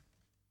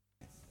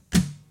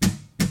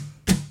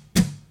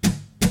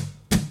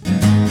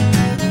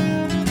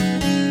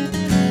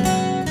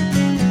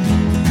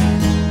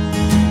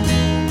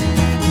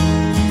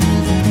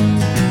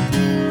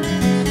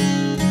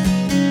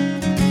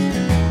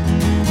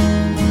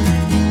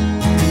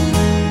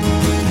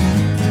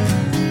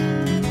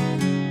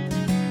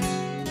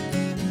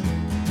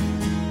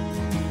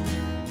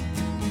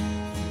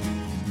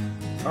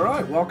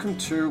welcome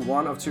to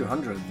one of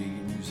 200, the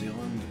New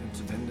Zealand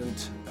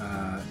Independent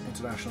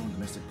International and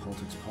Domestic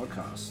Politics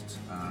podcast.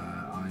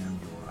 I am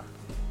your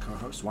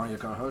co-host, one of your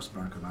co-hosts,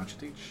 Branko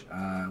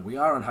Marcetic. We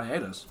are on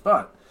hiatus,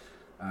 but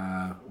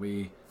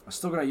we are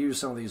still going to use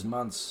some of these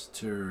months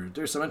to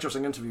do some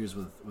interesting interviews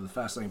with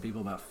fascinating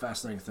people about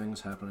fascinating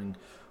things happening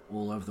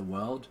all over the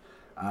world.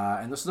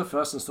 And this is the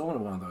first installment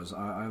of one of those.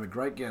 I have a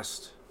great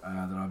guest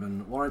that I've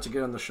been wanting to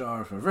get on the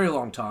show for a very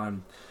long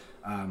time.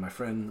 My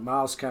friend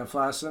Miles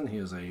Kampf-Lassin. He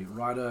is a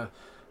writer,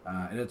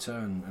 editor,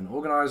 and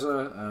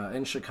organizer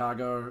in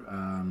Chicago.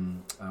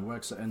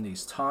 Works in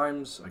these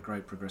Times, a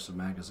great progressive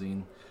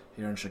magazine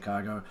here in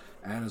Chicago,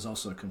 and is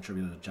also a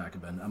contributor to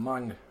Jacobin,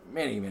 among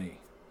many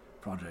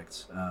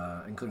projects,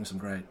 including some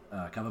great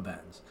cover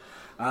bands.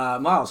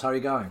 Miles, how are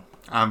you going?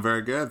 I'm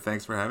very good.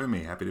 Thanks for having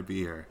me. Happy to be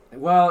here.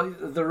 Well,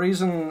 the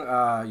reason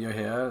you're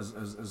here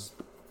is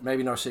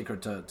maybe no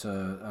secret to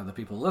the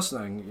people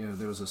listening. You know,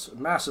 there was this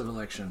massive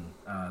election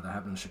that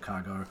happened in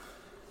Chicago.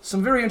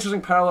 Some very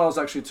interesting parallels,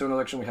 actually, to an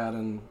election we had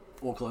in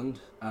Auckland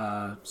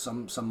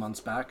some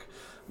months back,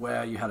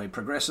 where you had a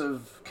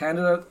progressive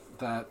candidate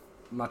that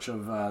much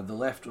of the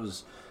left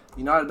was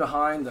united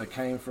behind, that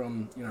came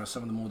from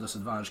some of the more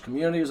disadvantaged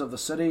communities of the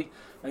city,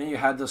 and then you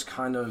had this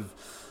kind of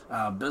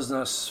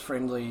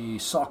business-friendly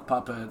sock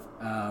puppet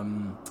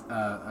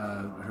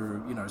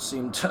who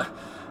seemed to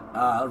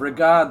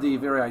regard the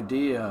very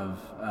idea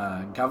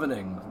of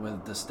governing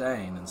with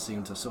disdain, and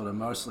seemed to sort of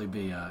mostly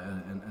be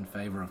in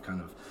favor of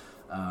kind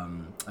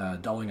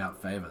of doling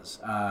out favors.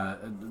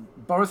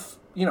 Both,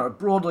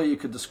 broadly you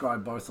could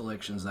describe both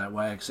elections that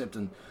way, except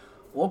in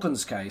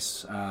Auckland's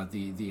case,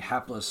 the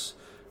hapless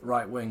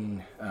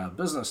right-wing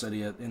business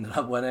idiot ended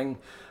up winning,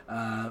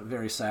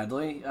 very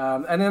sadly.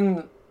 And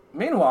then,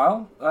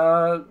 meanwhile,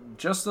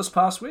 just this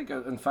past week,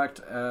 in fact,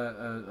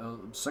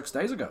 6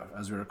 days ago,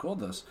 as we record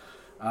this,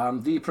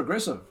 the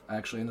progressive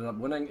actually ended up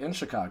winning in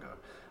Chicago.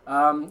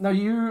 Now,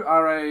 you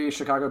are a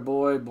Chicago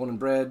boy, born and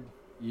bred.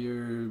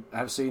 You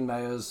have seen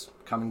mayors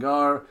come and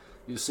go.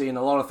 You've seen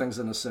a lot of things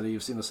in the city.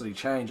 You've seen the city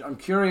change. I'm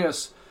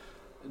curious,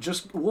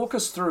 just walk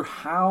us through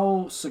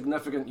how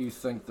significant you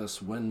think this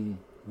win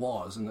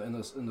was in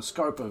the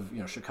scope of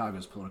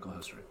Chicago's political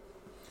history.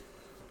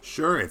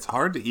 Sure, it's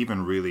hard to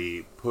even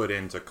really put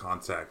into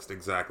context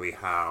exactly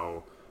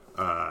how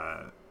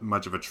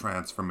much of a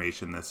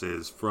transformation this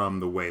is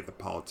from the way the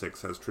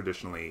politics has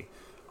traditionally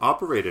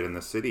operated in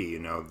the city.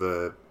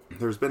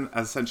 There's been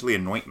essentially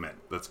anointment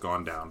that's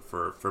gone down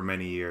for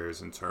many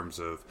years in terms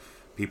of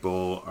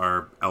people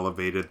are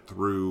elevated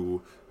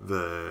through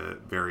the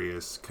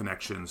various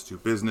connections to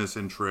business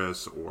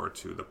interests or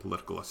to the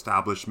political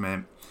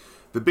establishment.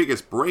 The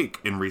biggest break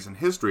in recent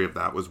history of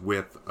that was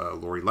with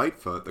Lori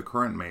Lightfoot, the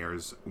current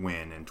mayor's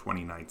win in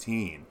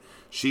 2019.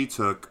 She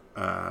took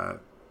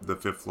the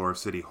fifth floor of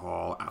City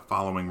Hall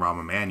following Rahm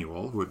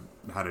Emanuel, who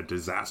had a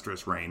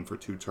disastrous reign for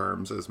 2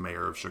 terms as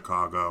mayor of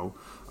Chicago.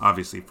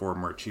 Obviously,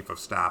 former chief of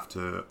staff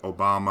to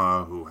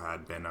Obama, who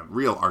had been a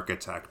real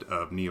architect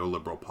of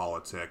neoliberal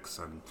politics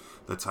and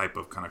the type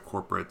of kind of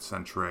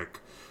corporate-centric,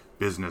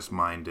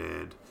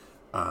 business-minded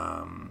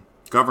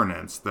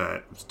governance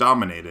that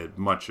dominated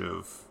much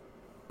of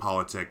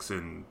politics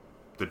in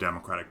the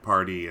Democratic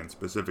Party and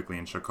specifically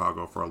in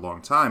Chicago for a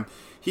long time.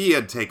 He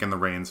had taken the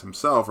reins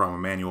himself, Rahm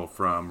Emanuel,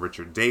 from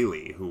Richard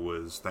Daley, who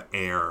was the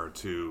heir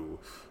to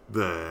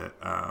the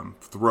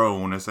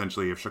throne,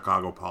 essentially, of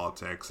Chicago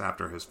politics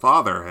after his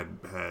father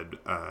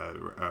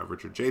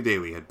Richard J.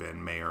 Daley had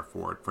been mayor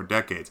for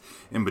decades.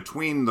 In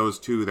between those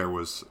two, there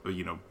was,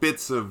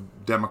 bits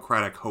of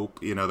Democratic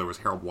hope. There was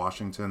Harold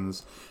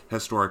Washington's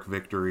historic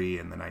victory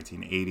in the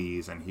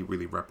 1980s, and he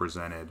really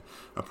represented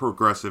a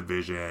progressive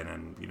vision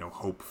and,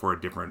 hope for a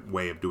different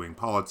way of doing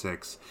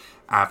politics.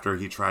 After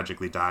he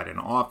tragically died in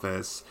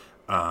office,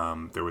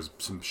 there was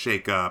some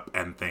shakeup,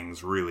 and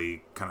things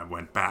really kind of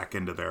went back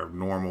into their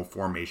normal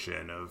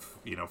formation of,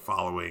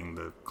 following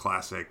the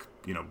classic,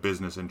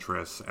 business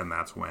interests, and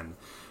that's when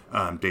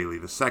Daley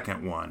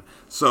II won.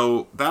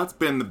 So that's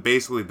been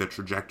basically the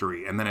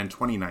trajectory. And then in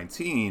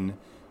 2019,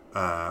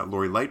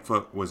 Lori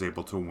Lightfoot was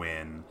able to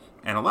win,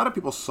 and a lot of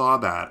people saw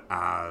that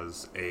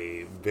as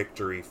a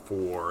victory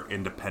for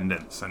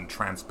independence and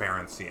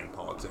transparency in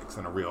politics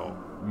and a real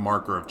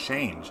marker of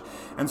change.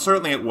 And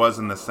certainly it was,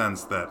 in the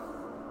sense that,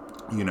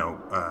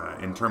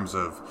 in terms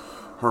of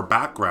her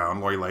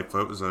background, Lori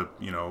Lightfoot was a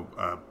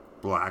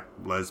black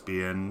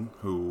lesbian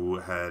who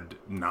had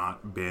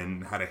not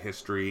had a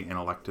history in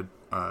elected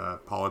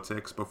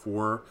politics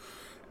before.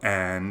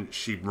 And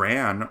she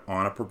ran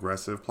on a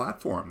progressive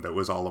platform that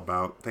was all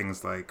about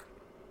things like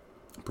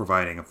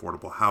providing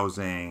affordable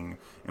housing,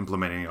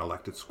 implementing an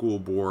elected school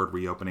board,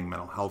 reopening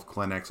mental health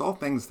clinics, all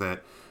things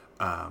that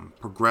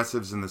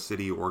progressives in the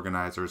city,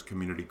 organizers,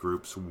 community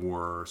groups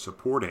were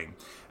supporting.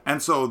 And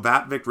so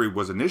that victory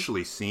was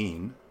initially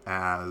seen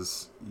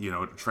as,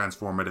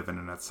 transformative in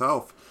and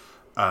itself.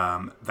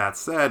 That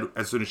said,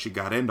 as soon as she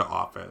got into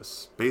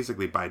office,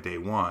 basically by day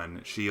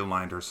one, she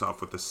aligned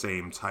herself with the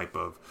same type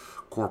of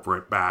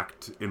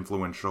corporate-backed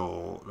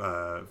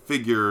influential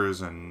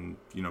figures and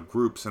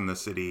groups in the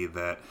city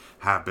that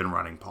have been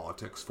running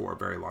politics for a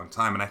very long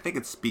time. And I think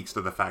it speaks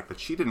to the fact that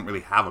she didn't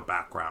really have a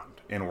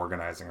background in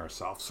organizing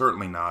herself.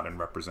 Certainly not in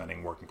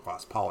representing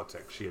working-class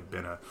politics. She had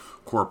been a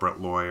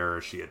corporate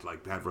lawyer. She had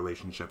had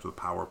relationships with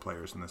power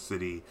players in the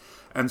city,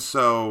 and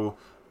so.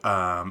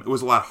 It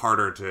was a lot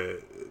harder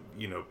to,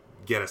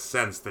 get a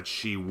sense that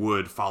she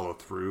would follow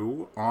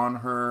through on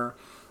her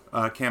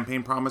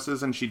campaign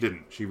promises, and she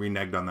didn't. She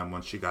reneged on them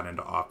once she got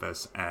into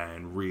office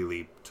and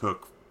really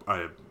took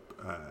a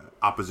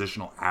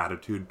oppositional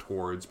attitude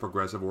towards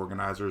progressive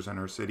organizers in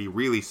her city.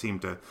 Really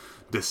seemed to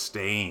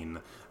disdain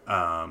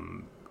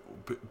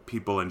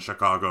people in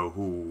Chicago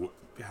who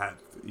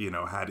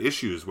had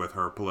issues with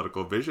her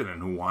political vision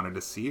and who wanted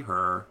to see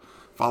her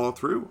follow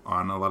through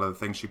on a lot of the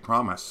things she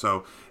promised.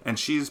 So, and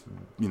she's,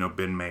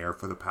 been mayor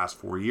for the past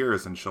 4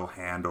 years, and she'll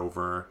hand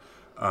over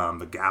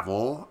the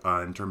gavel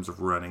in terms of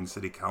running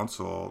city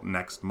council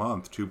next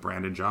month to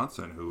Brandon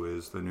Johnson, who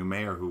is the new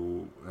mayor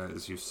who,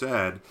 as you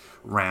said,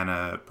 ran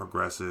a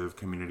progressive,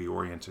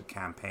 community-oriented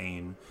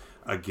campaign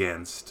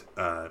against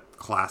a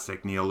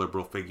classic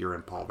neoliberal figure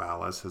in Paul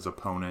Vallis, his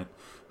opponent,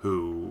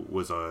 who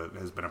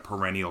has been a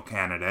perennial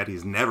candidate.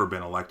 He's never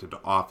been elected to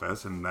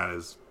office, and that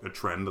is a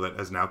trend that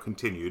has now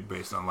continued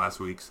based on last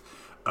week's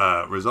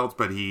results.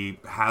 But he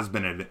has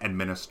been an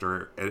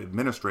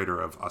administrator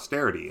of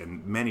austerity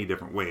in many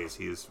different ways.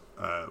 He's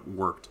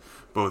worked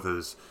both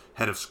as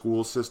head of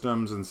school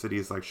systems in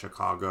cities like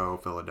Chicago,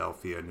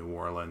 Philadelphia, New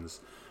Orleans,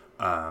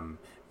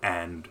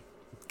 and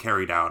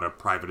carried out a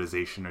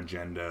privatization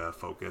agenda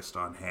focused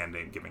on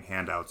giving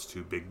handouts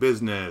to big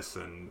business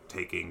and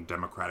taking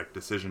democratic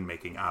decision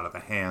making out of the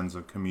hands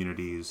of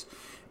communities,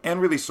 and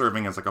really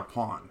serving as a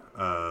pawn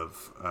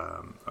of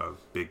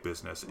big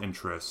business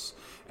interests.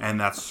 And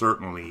that's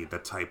certainly the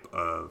type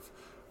of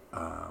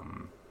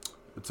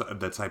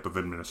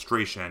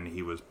administration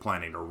he was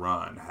planning to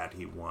run had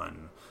he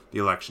won the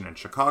election in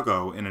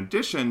Chicago. In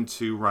addition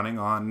to running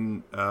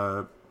on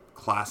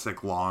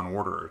classic Law and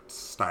Order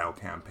style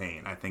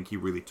campaign. I think he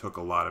really took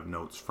a lot of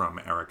notes from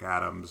Eric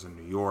Adams in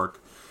New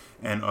York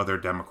and other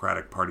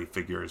Democratic Party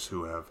figures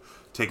who have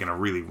taken a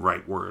really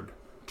rightward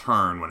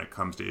turn when it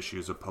comes to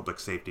issues of public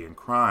safety and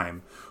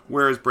crime,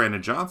 whereas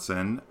Brandon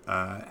Johnson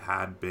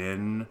had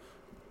been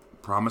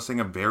promising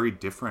a very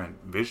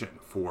different vision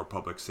for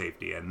public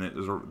safety. And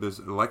this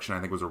election, I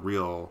think, was a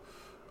real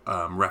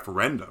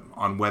referendum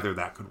on whether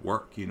that could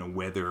work,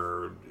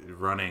 whether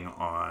running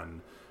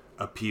on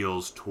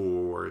appeals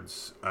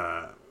towards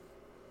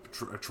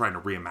trying to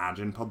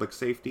reimagine public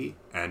safety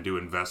and do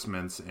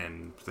investments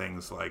in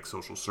things like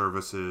social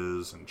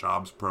services and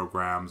jobs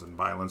programs and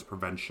violence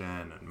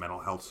prevention and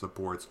mental health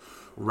supports,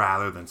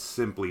 rather than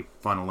simply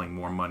funneling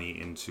more money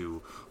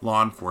into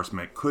law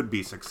enforcement, could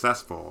be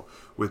successful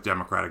with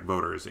Democratic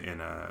voters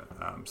in a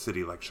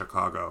city like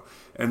Chicago.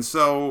 And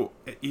so,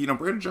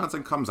 Brandon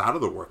Johnson comes out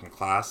of the working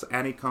class,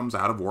 and he comes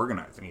out of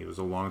organizing. He was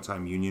a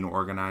longtime union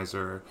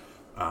organizer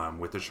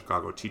with the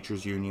Chicago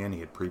Teachers Union. He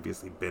had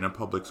previously been a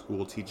public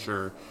school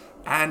teacher,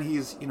 and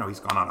he's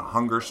gone on a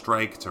hunger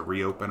strike to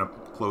reopen a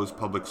closed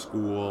public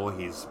school.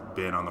 He's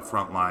been on the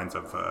front lines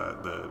of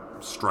the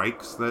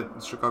strikes that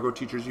the Chicago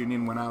Teachers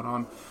Union went out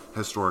on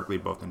historically,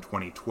 both in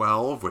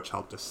 2012, which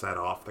helped to set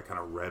off the kind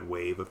of red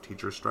wave of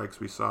teacher strikes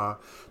we saw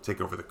take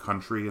over the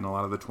country in a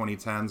lot of the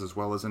 2010s, as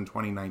well as in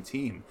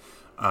 2019.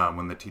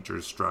 When the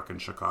teachers struck in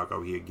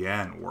Chicago, he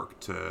again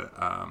worked to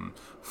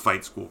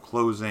fight school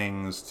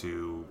closings,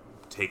 to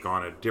take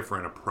on a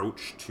different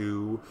approach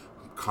to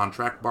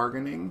contract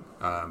bargaining,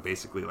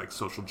 basically like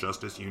social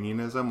justice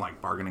unionism,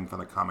 like bargaining for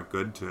the common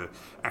good, to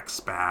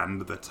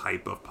expand the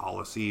type of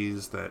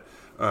policies that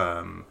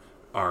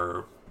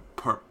are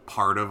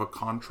part of a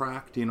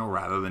contract,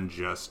 rather than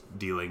just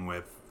dealing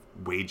with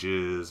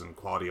wages and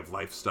quality of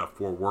life stuff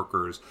for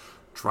workers,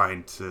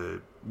 trying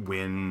to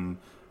win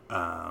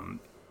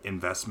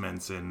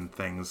investments in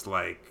things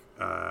like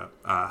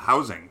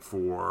housing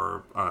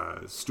for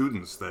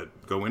students that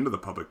go into the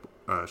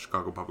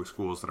Chicago public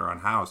schools that are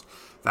unhoused.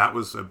 That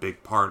was a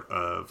big part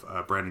of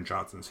Brandon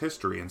Johnson's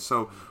history. And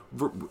so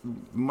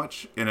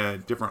much in a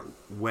different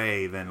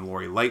way than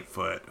Lori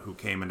Lightfoot, who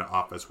came into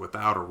office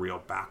without a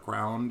real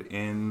background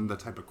in the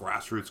type of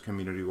grassroots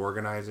community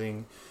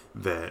organizing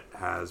that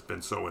has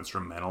been so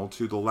instrumental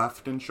to the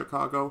left in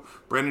Chicago,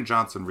 Brandon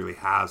Johnson really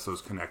has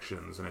those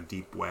connections in a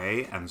deep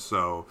way. And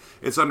so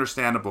it's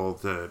understandable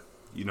that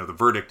the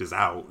verdict is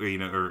out,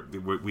 or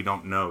we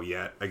don't know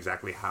yet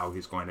exactly how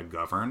he's going to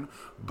govern,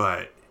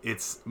 but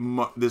this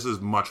is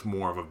much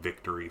more of a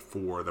victory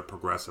for the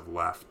progressive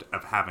left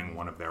of having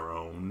one of their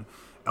own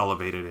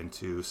elevated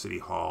into City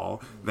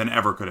Hall than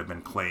ever could have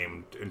been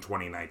claimed in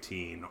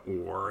 2019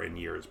 or in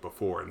years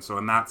before. And so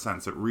in that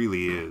sense, it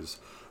really is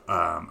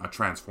a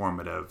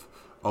transformative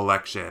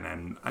election,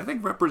 and I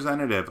think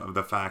representative of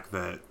the fact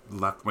that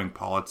left-wing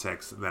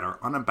politics that are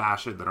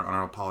unabashed, that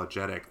are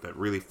unapologetic, that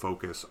really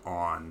focus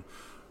on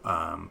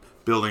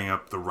building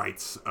up the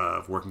rights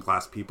of working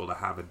class people to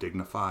have a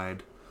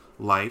dignified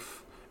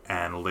life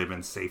and live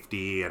in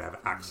safety and have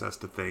access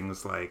to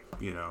things like,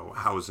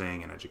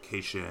 housing and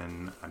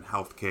education and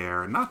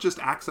healthcare, and not just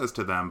access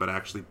to them, but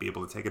actually be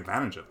able to take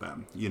advantage of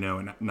them,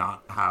 and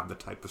not have the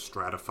type of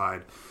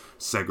stratified,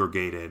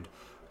 segregated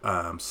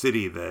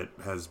city that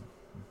has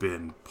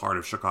been part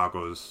of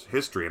Chicago's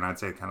history, and I'd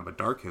say kind of a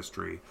dark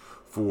history,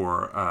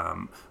 for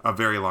a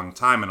very long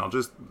time. And I'll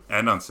just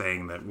end on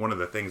saying that one of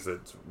the things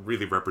that's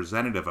really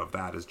representative of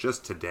that is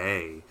just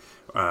today,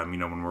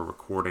 when we're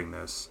recording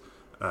this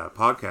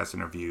podcast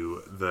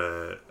interview,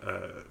 the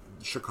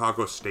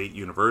Chicago State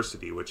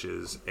University, which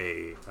is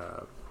a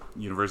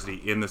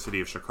university in the city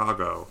of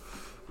Chicago,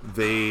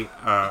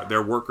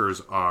 their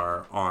workers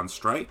are on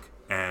strike,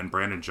 and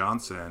Brandon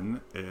Johnson,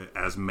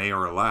 as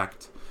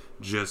mayor-elect,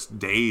 just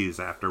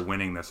days after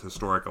winning this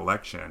historic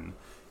election,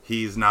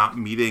 he's not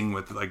meeting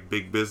with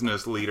big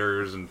business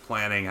leaders and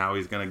planning how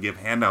he's going to give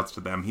handouts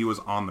to them. He was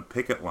on the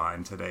picket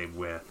line today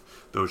with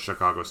those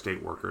Chicago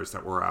State workers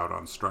that were out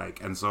on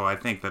strike. And so I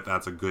think that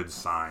that's a good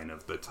sign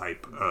of the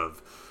type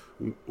of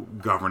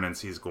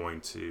governance he's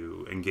going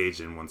to engage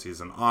in once he's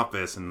in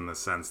office, in the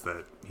sense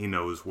that he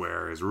knows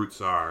where his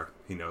roots are,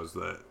 he knows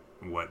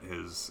what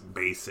his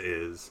base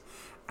is,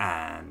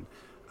 and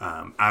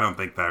I don't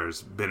think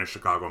there's been a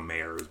Chicago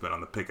mayor who's been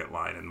on the picket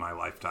line in my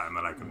lifetime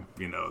that I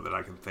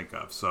can think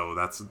of. So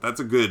that's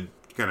a good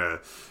kind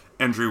of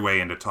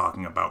entryway into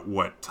talking about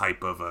what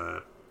type of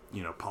a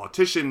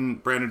politician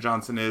Brandon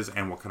Johnson is,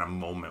 and what kind of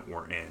moment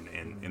we're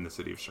in the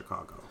city of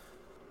Chicago.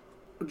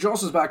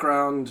 Johnson's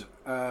background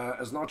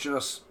as not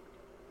just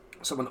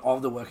someone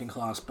of the working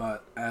class,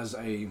 but as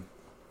a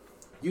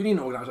union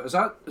organizer, is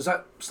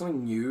that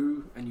something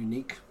new and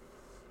unique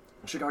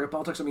in Chicago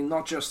politics? I mean,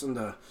 not just in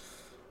the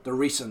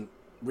recent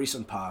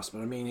past, but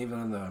I mean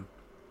even in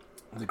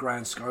the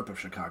grand scope of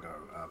Chicago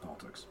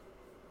politics.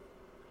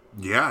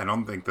 Yeah, I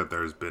don't think that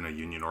there's been a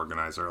union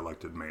organizer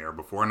elected mayor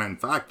before, and in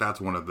fact,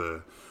 that's one of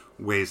the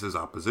ways his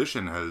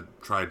opposition has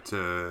tried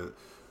to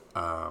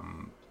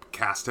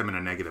cast him in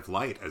a negative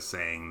light, as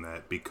saying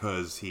that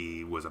because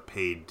he was a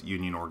paid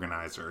union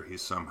organizer, he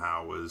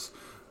somehow was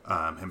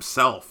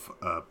himself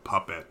a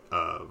puppet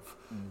of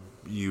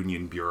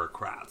union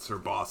bureaucrats or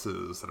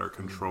bosses that are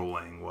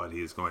controlling what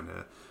he's going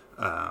to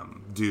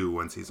do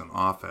once he's in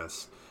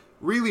office.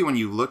 Really, when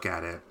you look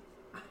at it,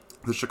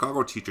 the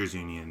Chicago Teachers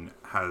Union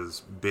has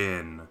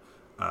been,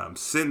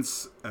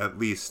 since at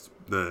least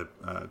the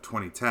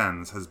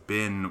 2010s, has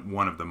been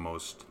one of the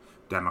most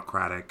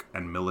democratic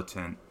and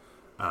militant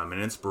and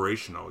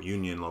inspirational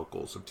union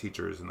locals of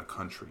teachers in the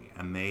country.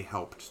 And they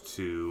helped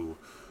to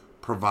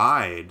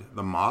provide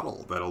the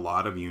model that a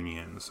lot of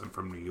unions, and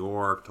from New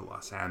York to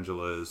Los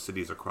Angeles,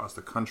 cities across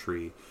the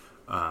country,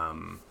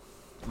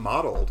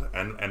 modeled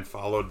and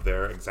followed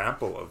their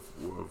example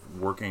of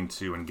working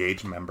to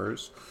engage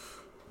members,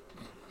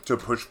 to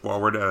push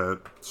forward a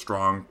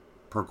strong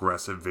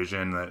progressive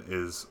vision that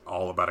is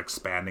all about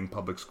expanding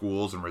public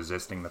schools and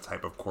resisting the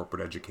type of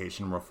corporate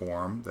education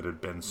reform that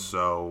had been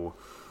so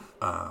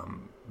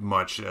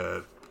much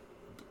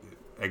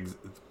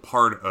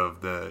part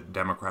of the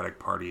Democratic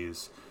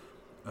Party's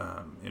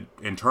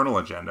internal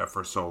agenda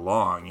for so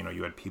long.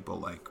 You had people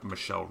like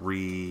Michelle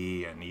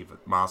Rhee and Eva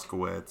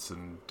Moskowitz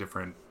and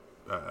different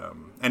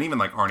and even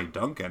like Arnie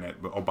Duncan,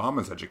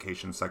 Obama's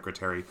education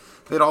secretary.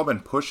 They'd all been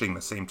pushing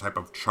the same type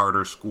of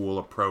charter school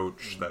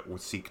approach that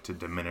would seek to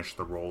diminish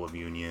the role of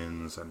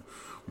unions and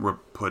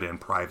put in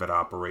private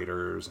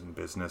operators and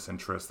business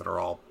interests that are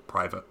all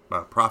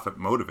profit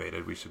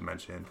motivated, we should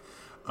mention,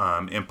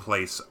 in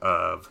place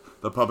of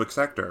the public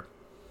sector.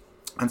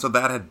 And so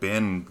that had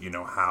been,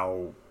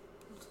 how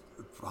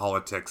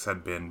politics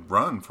had been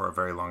run for a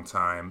very long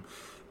time.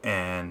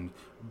 And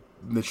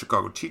the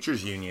Chicago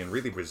Teachers Union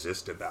really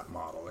resisted that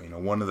model.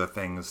 One of the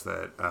things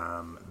that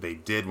they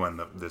did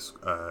when this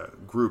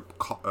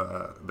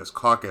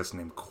caucus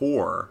named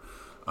CORE,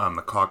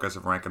 the Caucus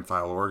of Rank and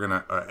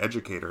File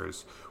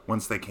Educators,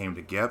 once they came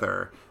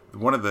together,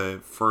 one of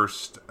the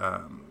first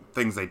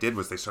things they did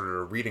was they started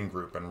a reading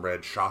group and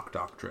read Shock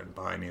Doctrine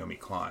by Naomi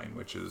Klein,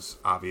 which is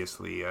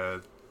obviously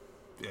a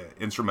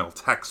instrumental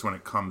text when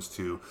it comes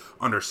to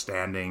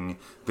understanding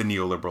the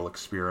neoliberal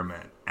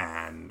experiment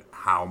and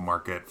how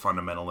market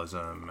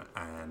fundamentalism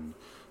and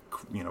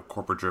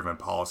corporate driven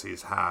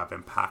policies have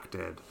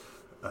impacted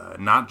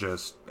not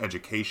just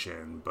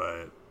education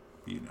but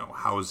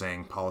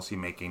housing policy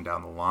making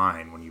down the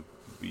line. When you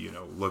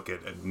look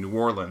at New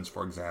Orleans,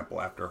 for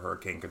example, after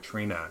Hurricane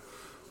Katrina,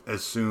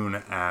 as soon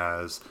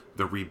as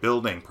the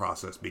rebuilding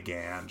process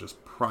began,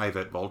 just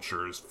private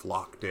vultures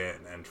flocked in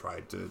and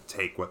tried to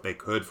take what they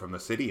could from the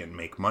city and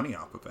make money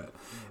off of it.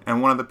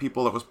 And one of the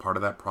people that was part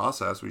of that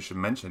process, we should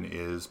mention,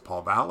 is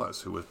Paul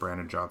Vallis, who was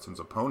Brandon Johnson's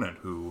opponent,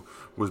 who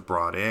was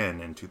brought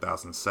in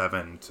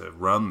 2007 to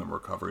run the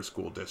Recovery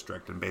School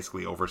District and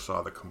basically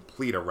oversaw the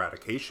complete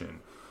eradication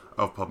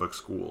of public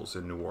schools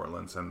in New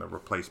Orleans and the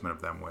replacement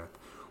of them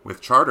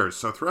with charters.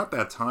 So throughout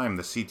that time,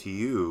 the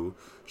CTU,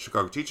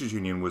 Chicago Teachers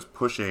Union, was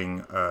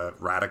pushing a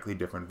radically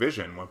different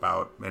vision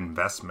about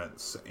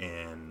investments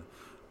in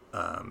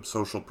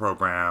social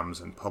programs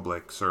and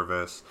public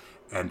service,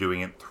 and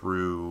doing it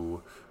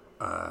through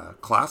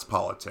class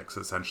politics,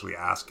 essentially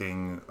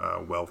asking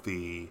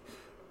wealthy,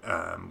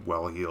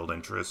 well-heeled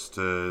interests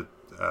to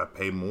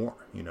pay more,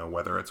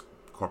 whether it's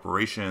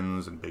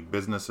corporations and big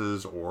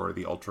businesses or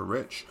the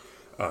ultra-rich,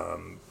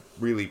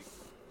 really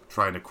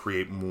trying to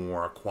create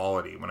more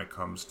equality when it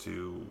comes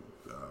to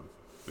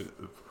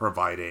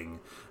providing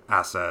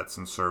assets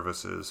and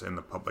services in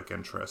the public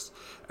interest.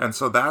 And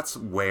so that's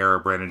where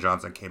Brandon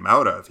Johnson came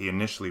out of. He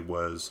initially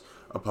was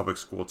a public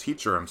school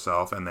teacher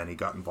himself, and then he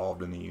got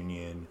involved in the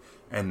union,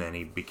 and then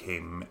he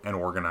became an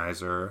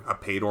organizer, a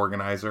paid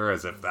organizer,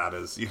 as if that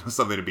is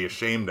something to be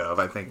ashamed of.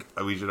 I think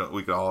we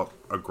could all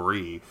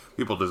agree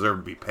people deserve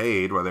to be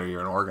paid, whether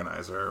you're an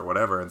organizer or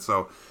whatever. And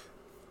so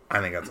I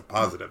think that's a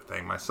positive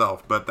thing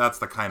myself. But that's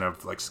the kind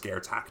of scare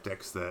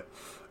tactics that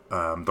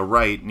the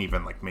right and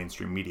even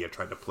mainstream media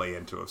tried to play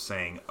into, of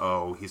saying,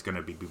 oh, he's going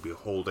to be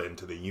beholden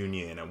to the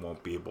union and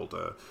won't be able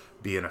to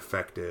be an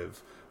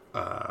effective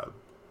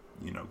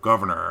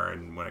governor,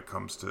 and when it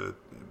comes to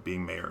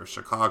being mayor of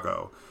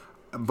Chicago.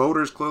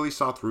 Voters clearly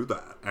saw through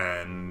that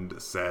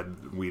and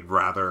said, we'd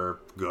rather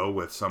go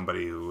with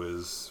somebody who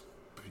is,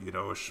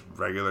 a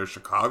regular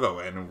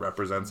Chicagoan who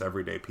represents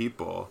everyday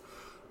people,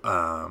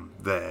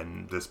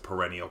 than this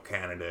perennial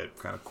candidate,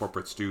 kind of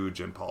corporate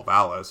stooge in Paul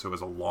Vallis, who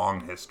has a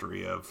long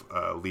history of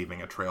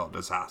leaving a trail of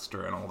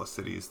disaster in all the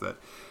cities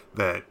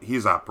that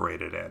he's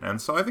operated in. And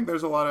so I think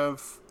there's a lot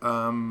of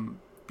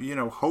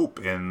hope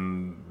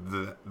in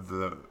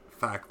the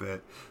fact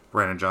that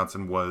Brandon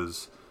Johnson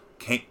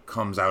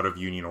comes out of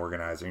union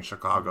organizing.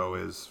 Chicago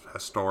is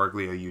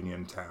historically a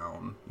union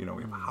town. We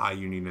have high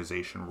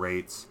unionization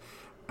rates,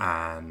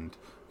 and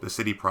the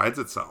city prides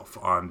itself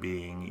on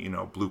being,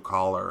 blue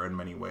collar in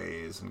many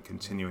ways, and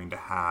continuing to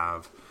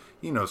have,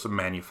 some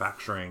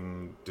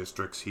manufacturing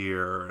districts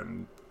here,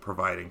 and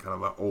providing kind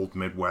of an old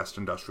Midwest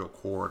industrial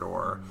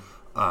corridor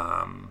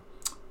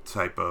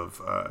type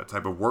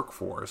of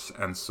workforce.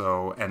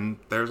 And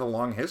there's a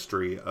long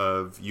history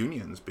of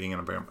unions being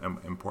an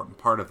important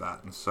part of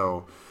that. And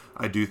so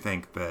I do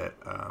think that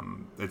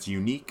it's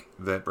unique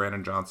that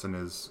Brandon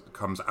Johnson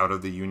comes out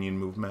of the union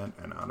movement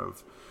and out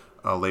of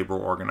labor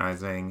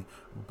organizing,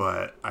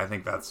 but I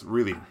think that's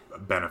really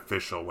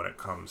beneficial when it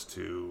comes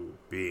to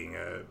being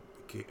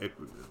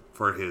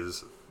for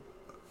his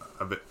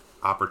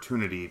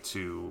opportunity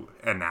to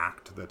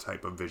enact the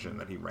type of vision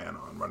that he ran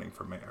on running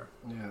for mayor.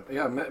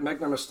 Yeah.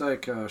 Make no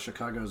mistake,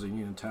 Chicago is a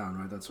union town,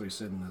 right? That's what he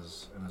said in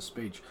his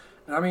speech.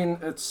 And I mean,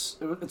 it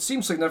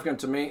seems significant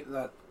to me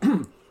that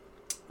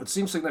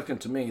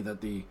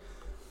the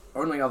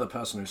only other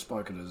person who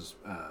spoke at his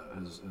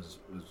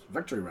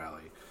victory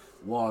rally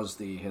was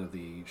the head of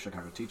the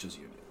Chicago Teachers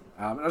Union.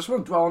 And I just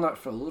want to dwell on that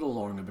for a little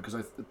longer, because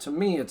to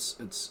me it's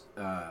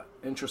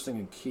interesting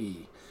and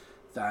key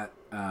that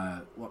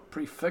what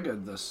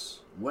prefigured this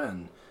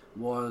win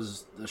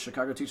was the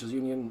Chicago Teachers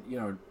Union,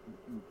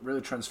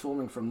 really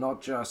transforming from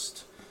not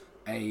just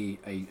a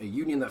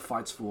union that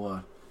fights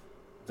for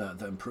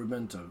the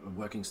improvement of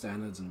working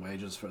standards and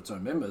wages for its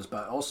own members,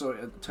 but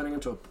also turning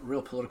into a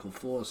real political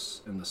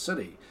force in the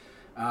city.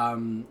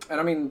 And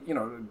I mean,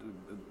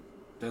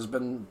 there's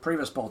been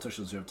previous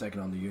politicians who have taken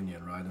on the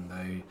union, right, and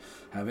they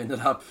have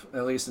ended up,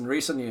 at least in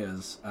recent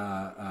years,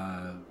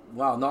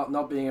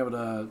 not being able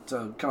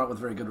to come up with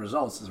very good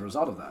results as a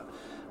result of that.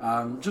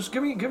 Just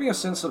give me a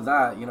sense of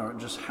that,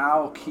 just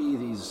how key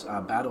these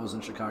battles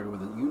in Chicago where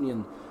the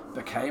union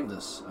became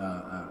this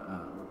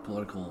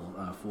political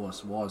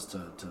force was to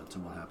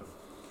what happened.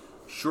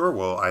 Sure.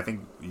 Well, I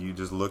think you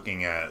just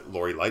looking at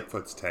Lori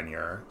Lightfoot's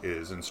tenure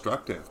is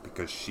instructive,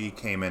 because she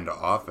came into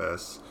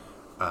office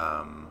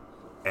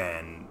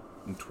in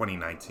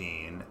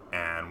 2019,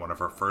 and one of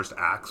her first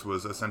acts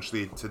was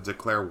essentially to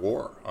declare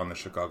war on the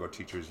Chicago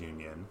Teachers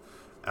Union,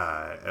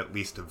 at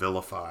least to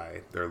vilify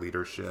their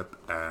leadership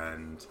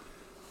and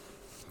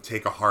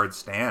take a hard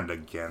stand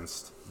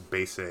against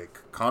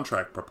basic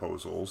contract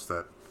proposals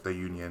that the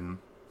union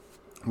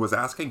was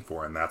asking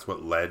for. And that's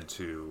what led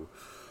to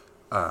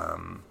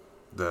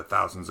the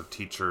thousands of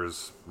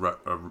teachers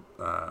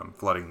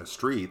flooding the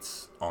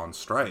streets on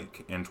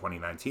strike in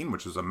 2019,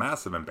 which was a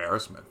massive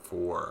embarrassment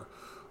for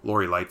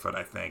Lori Lightfoot.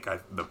 I think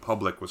the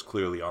public was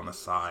clearly on the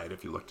side,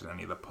 if you looked at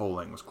any of the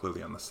polling, was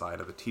clearly on the side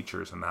of the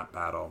teachers in that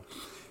battle.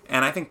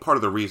 And I think part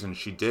of the reason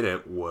she did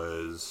it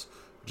was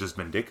just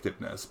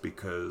vindictiveness,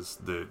 because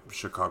the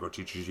Chicago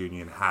Teachers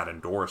Union had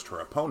endorsed her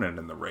opponent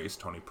in the race,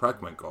 Tony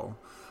Preckwinkle.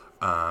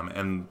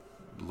 And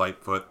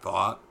Lightfoot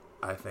thought,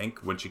 I think,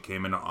 when she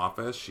came into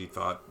office, she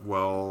thought,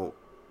 well,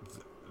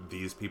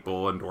 these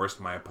people endorsed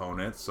my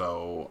opponent,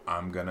 so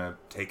I'm going to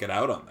take it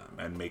out on them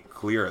and make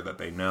clear that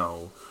they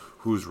know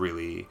who's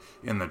really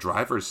in the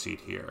driver's seat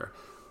here.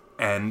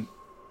 And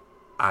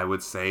I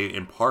would say,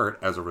 in part,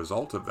 as a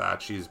result of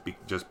that, she's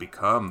just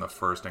become the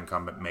first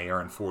incumbent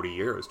mayor in 40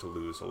 years to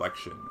lose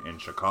election in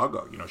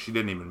Chicago. You know, she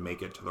didn't even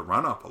make it to the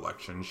runoff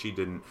election. She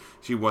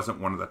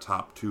wasn't one of the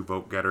top 2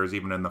 vote getters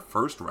even in the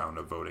first round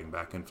of voting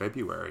back in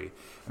February.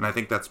 And I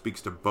think that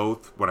speaks to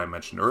both what I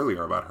mentioned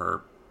earlier about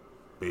her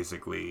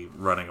basically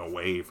running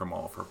away from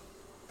all of her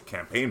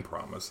campaign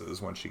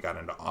promises when she got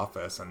into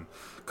office and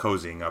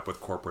cozying up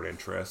with corporate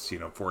interests. You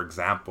know, for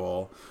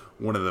example,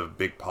 one of the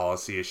big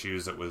policy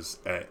issues that was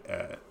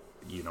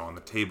on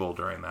the table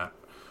during that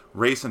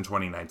race in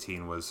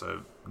 2019 was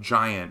a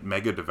giant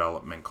mega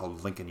development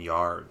called Lincoln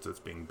Yards that's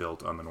being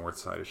built on the north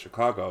side of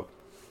Chicago.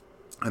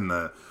 And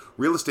the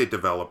real estate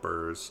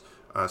developers,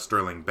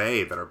 Sterling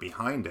Bay, that are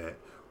behind it,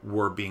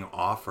 were being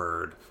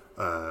offered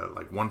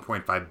like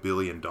 $1.5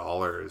 billion in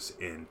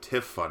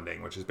TIF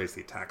funding, which is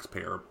basically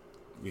taxpayer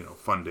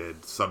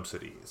funded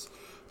subsidies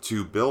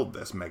to build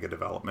this mega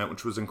development,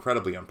 which was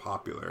incredibly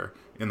unpopular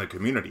in the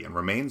community and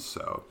remains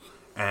so.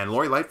 And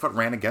Lori Lightfoot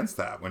ran against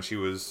that when she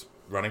was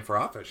running for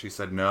office. She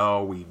said,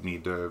 no, we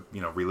need to,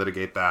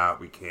 relitigate that.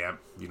 We can't,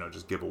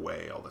 just give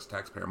away all this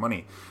taxpayer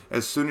money.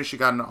 As soon as she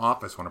got into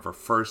office, one of her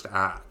first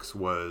acts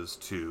was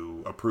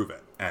to approve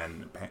it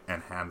and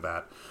hand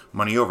that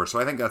money over. So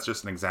I think that's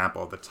just an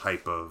example of the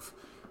type of,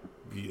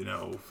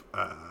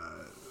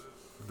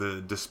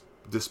 the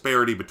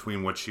disparity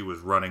between what she was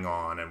running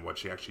on and what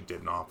she actually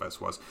did in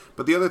office was.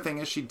 But the other thing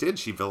is she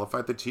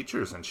vilified the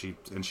teachers, and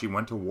she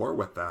went to war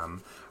with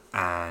them.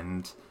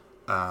 And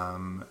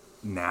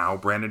now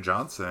Brandon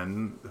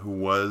Johnson, who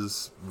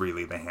was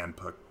really the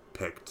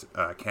hand-picked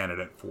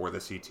candidate for the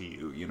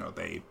CTU,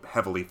 they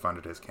heavily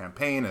funded his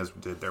campaign, as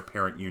did their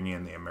parent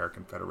union, the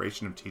American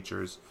Federation of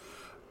Teachers.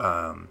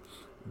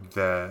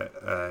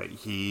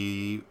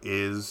 He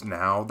is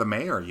now the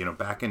mayor.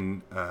 Back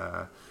in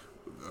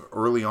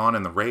early on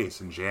in the race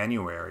in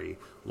January,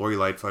 Lori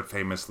Lightfoot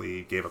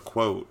famously gave a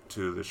quote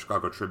to the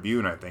Chicago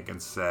Tribune, I think,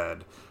 and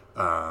said,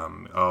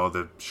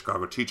 the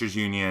Chicago Teachers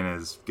Union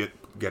is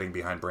getting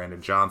behind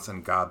Brandon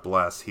Johnson. God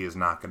bless. He is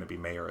not going to be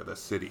mayor of the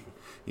city.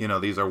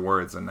 These are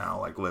words that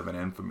now live in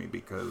infamy,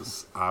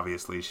 because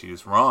obviously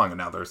she's wrong. And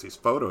now there's these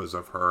photos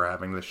of her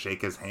having to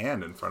shake his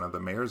hand in front of the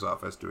mayor's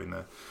office doing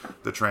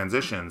the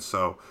transition.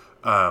 So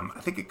I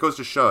think it goes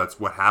to show it's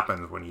what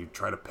happens when you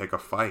try to pick a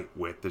fight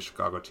with the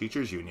Chicago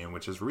Teachers Union,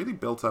 which has really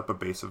built up a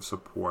base of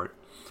support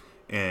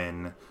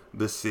in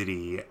the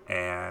city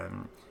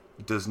and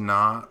does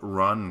not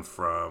run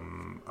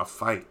from a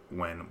fight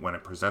when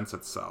it presents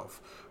itself.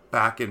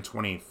 Back in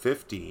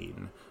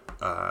 2015,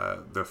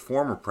 the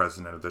former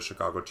president of the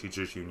Chicago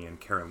Teachers Union,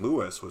 Karen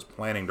Lewis, was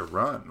planning to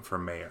run for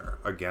mayor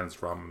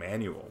against Rahm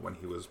Emanuel when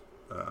he was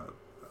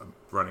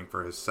running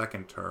for his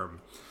second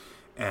term.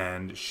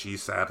 And she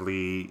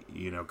sadly,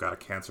 got a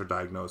cancer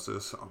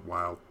diagnosis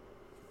while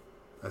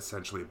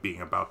essentially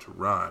being about to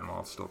run,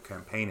 while still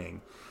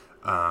campaigning.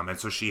 And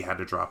so she had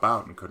to drop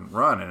out and couldn't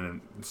run.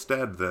 And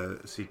instead,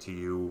 the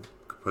CTU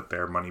put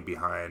their money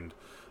behind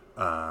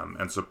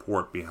and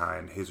support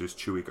behind Jesus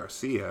Chuy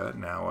Garcia,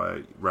 now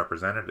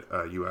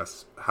a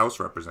U.S. House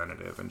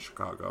representative in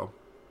Chicago.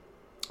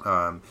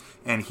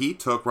 And he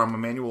took Rahm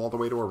Emanuel all the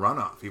way to a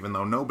runoff, even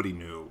though nobody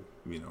knew,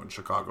 in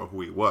Chicago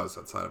who he was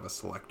outside of a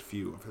select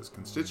few of his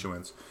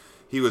constituents.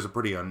 He was a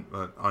pretty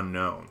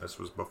unknown. This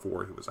was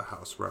before he was a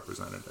House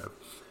representative.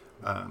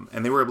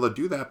 And they were able to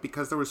do that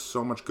because there was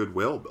so much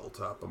goodwill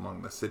built up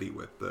among the city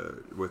with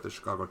the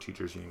Chicago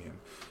Teachers Union.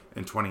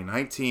 In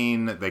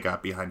 2019, they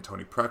got behind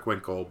Toni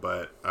Preckwinkle,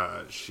 but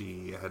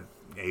she had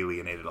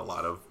alienated a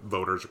lot of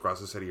voters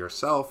across the city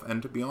herself.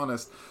 And to be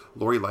honest,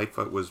 Lori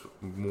Lightfoot was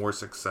more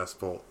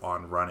successful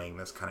on running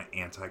this kind of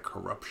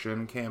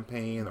anti-corruption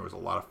campaign. There was a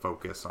lot of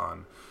focus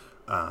on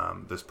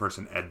this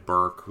person, Ed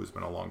Burke, who's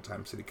been a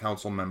longtime city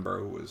council member,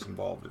 who was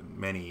involved in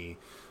many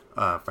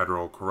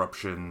federal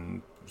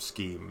corruption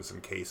schemes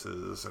and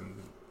cases,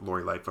 and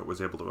Lori Lightfoot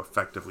was able to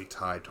effectively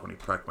tie Toni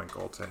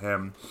Preckwinkle to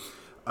him.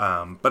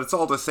 But it's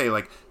all to say,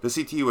 the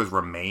CTU has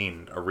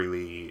remained a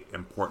really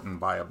important,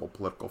 viable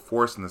political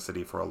force in the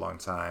city for a long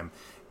time,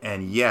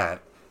 and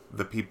yet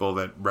the people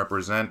that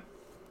represent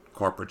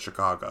corporate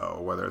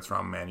Chicago, whether it's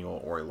Rahm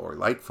Emanuel or Lori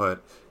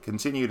Lightfoot,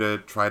 continue to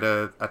try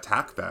to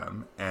attack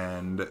them,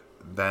 and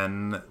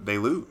then they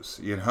lose.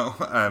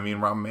 I mean,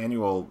 Rahm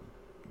Emanuel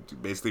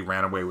basically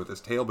ran away with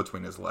his tail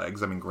between his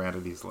legs. I mean,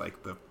 granted, he's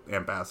like the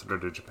ambassador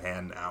to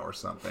Japan now or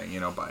something.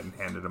 Biden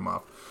handed him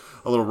off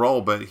a little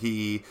role, but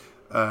he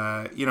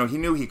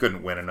knew he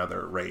couldn't win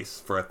another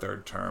race for a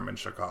third term in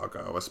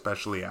Chicago,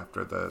 especially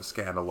after the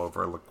scandal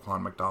over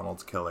Laquan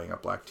McDonald's killing a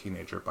black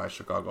teenager by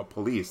Chicago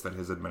police that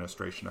his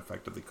administration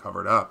effectively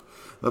covered up.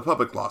 The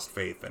public lost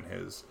faith in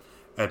his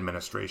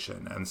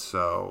administration, and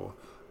so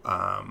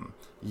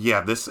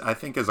this, I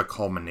think, is a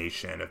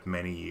culmination of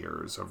many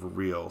years of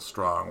real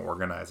strong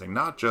organizing,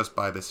 not just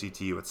by the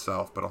CTU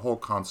itself, but a whole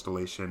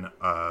constellation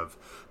of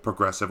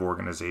progressive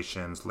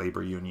organizations,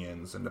 labor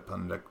unions,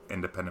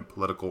 independent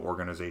political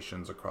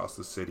organizations across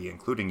the city,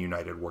 including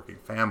United Working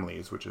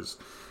Families, which is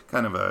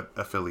kind of an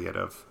affiliate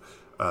of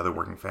the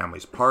Working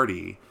Families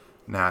Party,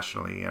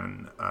 nationally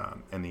and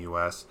in the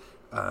U.S.,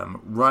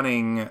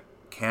 running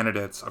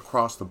candidates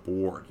across the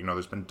board.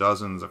 There's been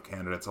dozens of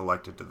candidates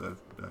elected to the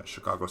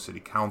Chicago City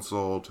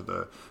Council, to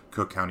the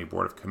Cook County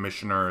Board of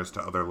Commissioners,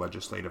 to other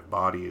legislative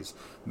bodies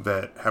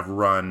that have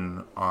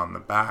run on the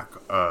back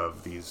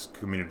of these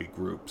community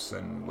groups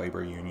and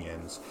labor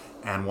unions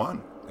and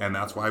won. And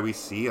that's why we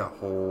see a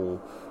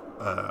whole,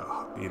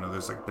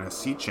 there's been a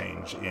sea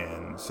change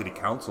in City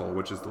Council,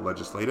 which is the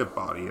legislative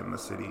body in the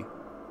city,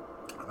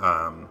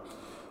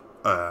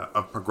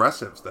 of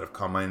progressives that have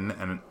come in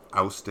and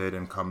ousted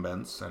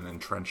incumbents and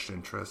entrenched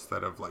interests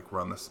that have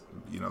run this,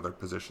 their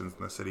positions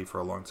in the city for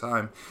a long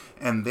time,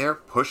 and they're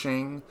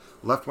pushing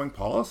left-wing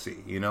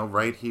policy.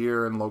 Right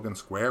here in Logan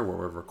Square, where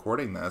we're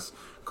recording this,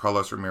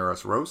 Carlos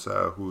Ramirez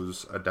Rosa,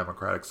 who's a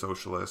Democratic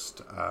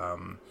Socialist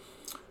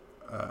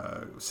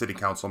city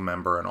council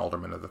member and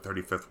alderman of the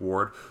 35th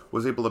Ward,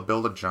 was able to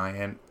build a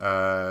giant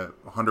 100%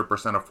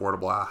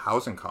 affordable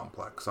housing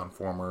complex on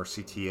former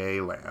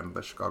CTA land.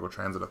 The Chicago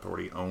Transit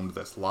Authority owned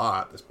this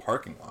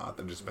parking lot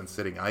that had just been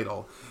sitting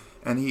idle.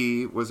 And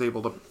he was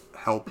able to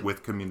help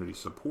with community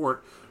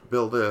support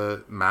build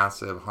a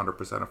massive 100%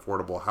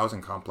 affordable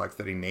housing complex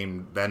that he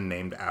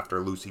named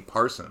after Lucy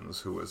Parsons,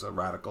 who was a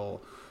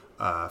radical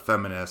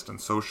feminist and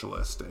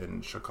socialist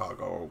in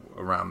Chicago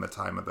around the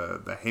time of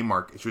the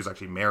Haymarket. She was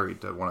actually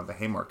married to one of the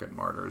Haymarket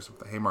martyrs of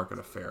the Haymarket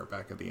Affair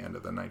back at the end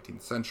of the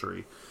 19th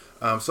century.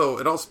 So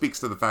it all speaks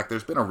to the fact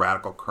there's been a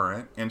radical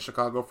current in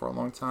Chicago for a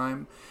long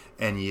time,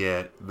 and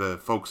yet the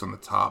folks on the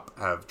top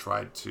have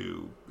tried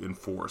to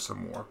enforce a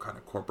more kind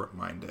of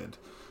corporate-minded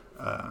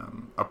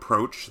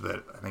approach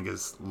that I think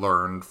is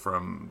learned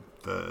from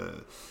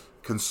the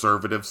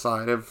conservative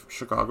side of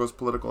Chicago's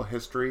political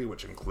history,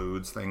 which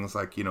includes things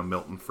like,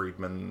 Milton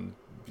Friedman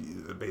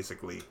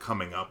basically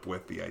coming up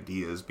with the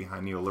ideas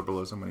behind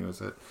neoliberalism when he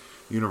was at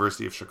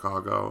University of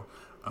Chicago,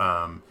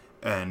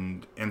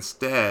 and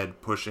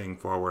instead pushing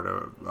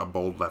forward a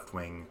bold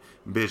left-wing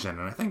vision.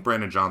 And I think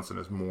Brandon Johnson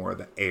is more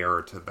the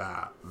heir to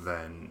that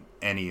than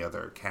any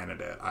other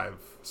candidate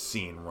I've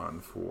seen run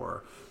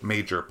for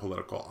major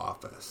political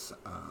office.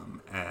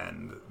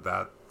 And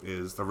that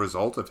is the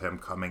result of him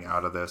coming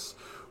out of this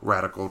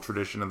radical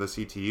tradition of the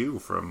CTU,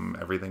 from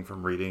everything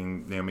from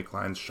reading Naomi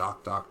Klein's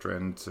shock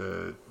doctrine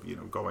to,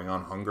 going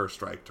on hunger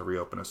strike to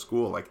reopen a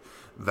school.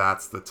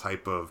 That's the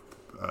type of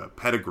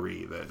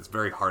pedigree that is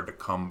very hard to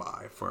come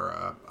by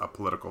for a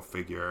political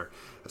figure,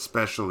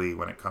 especially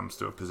when it comes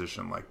to a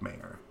position like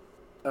mayor.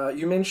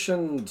 You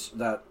mentioned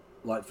that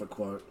Lightfoot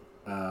quote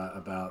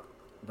about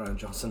Brandon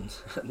Johnson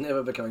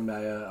never becoming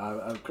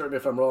mayor. Correct me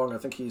if I'm wrong, I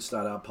think he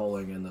started out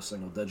polling in the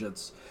single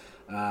digits.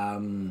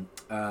 And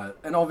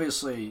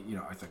obviously,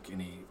 I think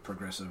any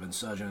progressive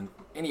insurgent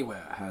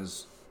anywhere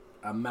has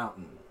a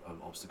mountain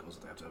of obstacles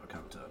that they have to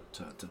overcome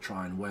to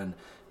try and win,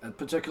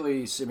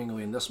 particularly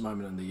seemingly in this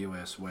moment in the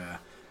US where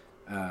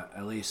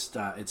at least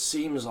it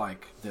seems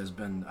like there's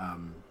been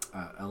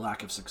a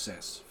lack of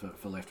success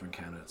for left-wing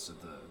candidates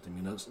at the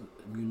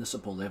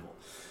municipal level.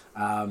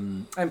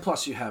 And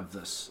plus you have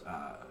this,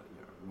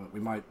 what we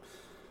might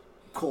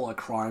call a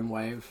crime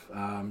wave,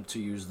 to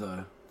use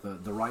the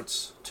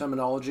rights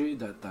terminology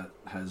that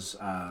has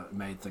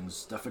made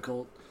things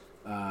difficult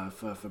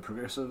for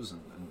progressives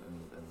and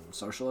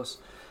socialists.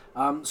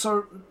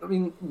 So, I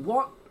mean,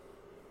 what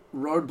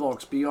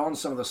roadblocks beyond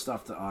some of the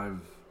stuff that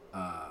I've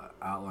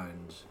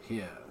outlined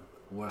here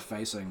were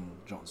facing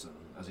Johnson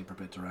as he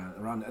prepared to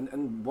run?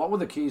 And what were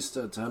the keys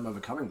to him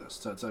overcoming this?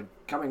 To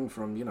coming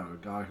from, a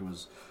guy who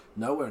was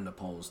nowhere in the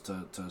polls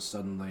to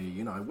suddenly,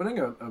 winning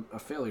a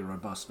fairly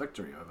robust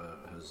victory over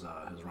his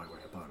right-wing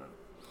opponent.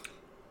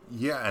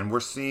 Yeah, and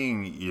we're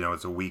seeing,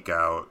 it's a week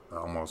out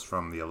almost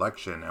from the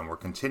election, and we're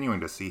continuing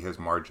to see his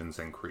margins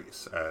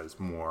increase as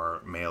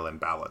more mail-in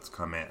ballots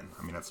come in.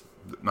 I mean, that's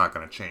not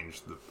going to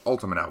change the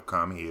ultimate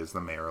outcome. He is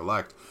the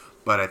mayor-elect.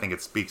 But I think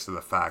it speaks to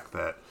the fact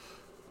that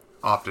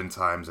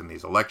oftentimes in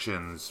these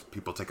elections,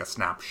 people take a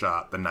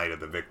snapshot the night of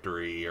the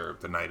victory or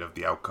the night of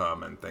the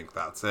outcome and think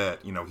that's it.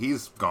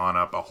 He's gone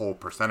up a whole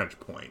percentage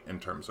point in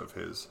terms of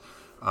his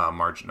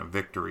margin of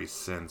victory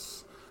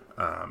since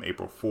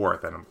April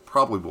 4th, and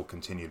probably will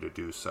continue to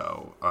do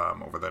so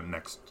over the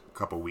next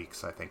couple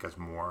weeks, I think, as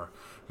more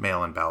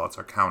mail-in ballots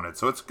are counted.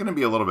 So it's going to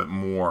be a little bit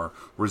more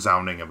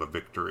resounding of a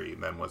victory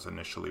than was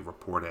initially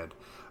reported.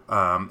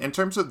 In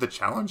terms of the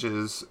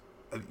challenges,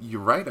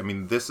 you're right. I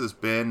mean, this has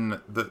been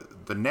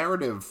the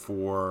narrative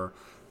for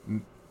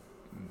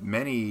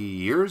many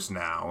years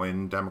now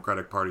in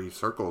Democratic Party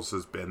circles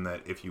has been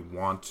that if you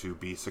want to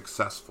be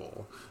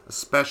successful,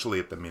 especially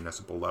at the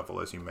municipal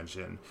level, as you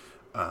mentioned,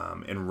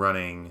 in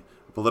running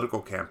a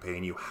political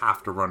campaign, you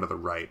have to run to the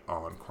right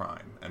on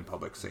crime and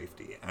public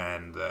safety.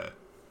 And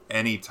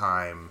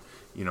anytime,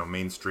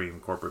 mainstream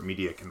corporate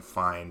media can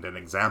find an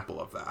example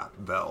of that,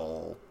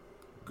 they'll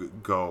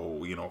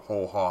go,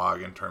 whole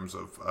hog in terms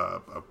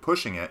of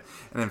pushing it.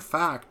 And in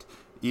fact,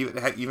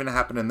 even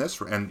happened in this,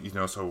 and,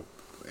 so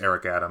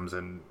Eric Adams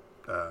and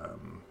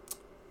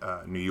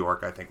New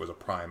York, I think, was a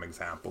prime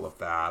example of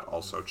that.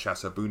 Also,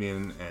 Chesa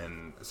Boudin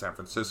in San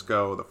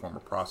Francisco, the former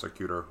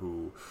prosecutor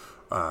who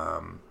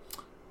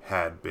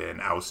had been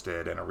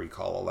ousted in a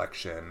recall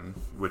election,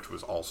 which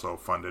was also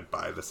funded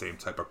by the same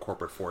type of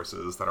corporate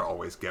forces that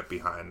always get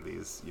behind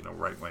these,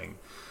 right-wing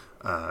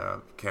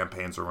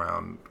campaigns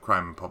around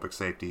crime and public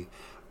safety.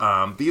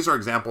 These are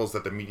examples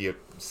that the media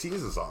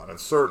seizes on, and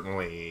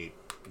certainly,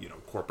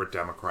 corporate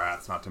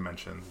Democrats, not to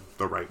mention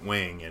the right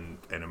wing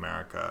in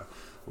America,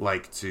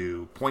 like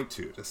to point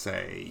to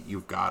say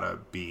you've got to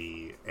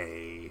be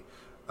a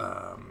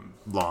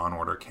law and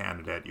order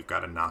candidate. You've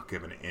got to not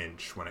give an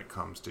inch when it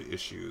comes to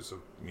issues of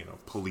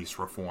police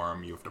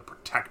reform. You have to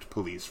protect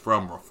police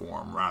from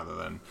reform rather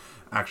than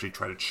actually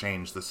try to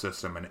change the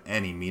system in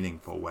any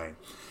meaningful way.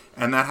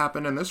 And that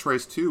happened in this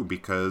race too,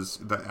 because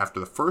after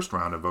the first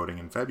round of voting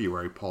in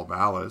February, Paul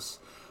Vallas,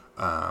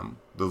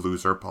 the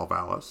loser Paul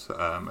Vallas,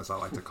 as I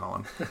like to call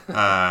him,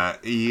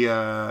 he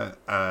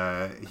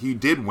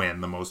did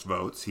win the most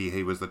votes.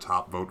 He was the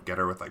top vote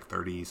getter with like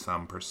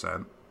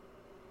 30-some%.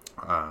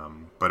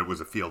 But it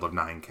was a field of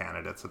 9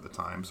 candidates at the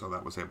time, so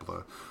that was able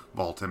to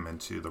vault him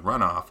into the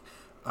runoff.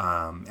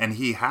 And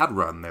he had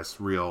run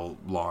this real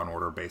law and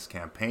order based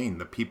campaign.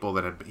 The people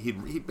that he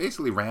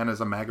basically ran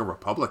as a MAGA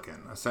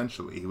Republican,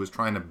 essentially. He was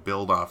trying to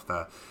build off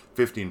the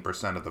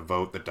 15% of the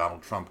vote that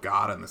Donald Trump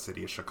got in the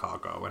city of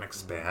Chicago and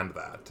expand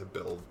that to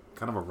build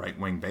kind of a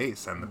right-wing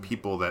base. And the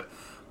people that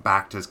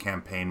backed his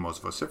campaign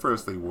most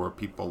vociferously were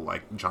people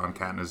like John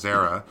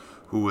Catanzara,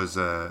 who was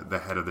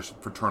the head of the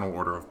Fraternal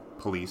Order of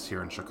Police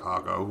here in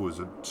Chicago, who was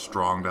a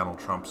strong Donald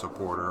Trump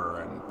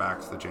supporter and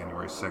backs the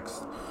January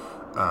 6th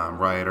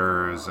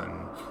rioters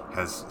and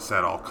has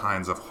said all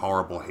kinds of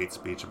horrible hate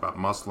speech about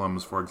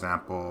Muslims, for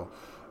example.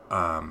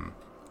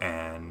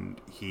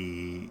 And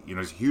he,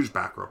 is a huge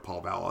backer of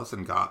Paul Vallas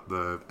and got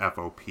the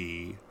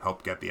FOP,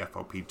 helped get the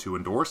FOP to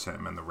endorse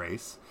him in the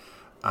race.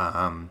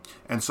 And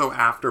so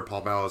after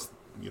Paul Vallas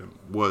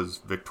was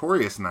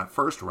victorious in that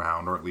first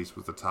round, or at least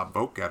was the top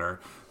vote getter,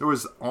 there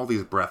was all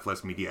these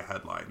breathless media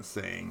headlines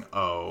saying,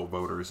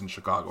 voters in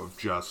Chicago have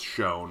just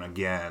shown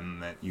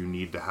again that you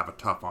need to have a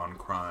tough on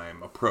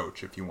crime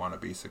approach if you want to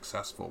be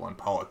successful in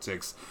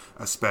politics,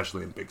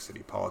 especially in big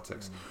city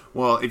politics.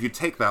 Well, if you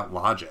take that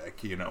logic,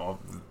 of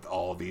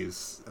all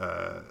these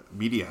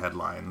media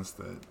headlines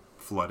that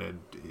flooded,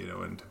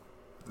 into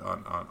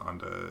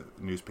onto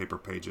newspaper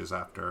pages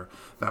after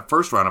that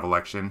first round of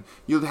election,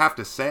 you'd have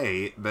to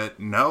say that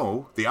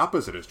no, the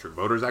opposite is true.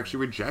 Voters actually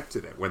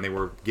rejected it when they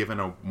were given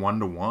a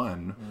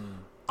 1-to-1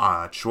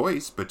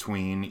 choice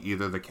between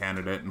either the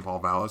candidate and Paul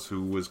Vallas,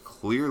 who was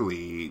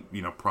clearly,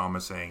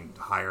 promising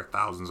to hire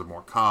thousands of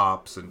more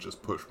cops and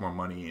just push more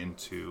money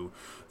into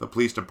the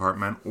police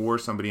department, or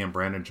somebody in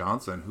Brandon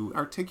Johnson, who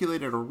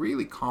articulated a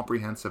really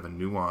comprehensive and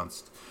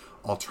nuanced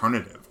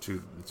alternative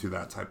to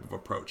that type of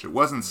approach. It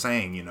wasn't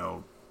saying,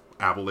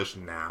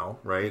 abolition now,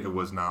 right? It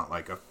was not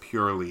like a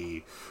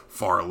purely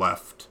far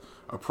left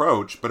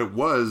approach, but it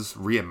was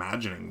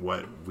reimagining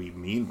what we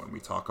mean when we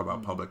talk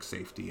about public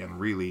safety and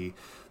really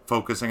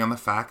focusing on the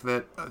fact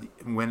that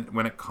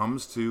when it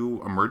comes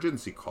to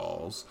emergency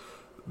calls,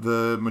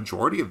 the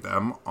majority of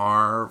them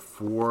are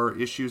for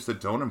issues that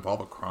don't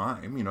involve a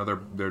crime.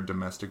 They're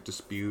domestic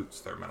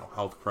disputes, they're mental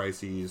health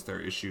crises, they're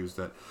issues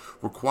that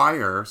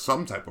require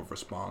some type of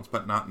response,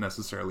 but not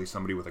necessarily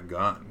somebody with a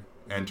gun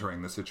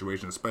entering the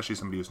situation, especially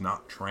somebody who's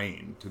not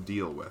trained to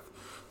deal with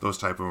those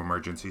type of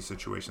emergency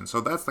situations.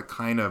 So that's the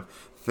kind of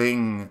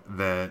thing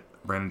that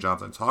Brandon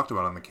Johnson talked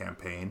about on the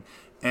campaign,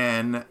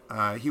 and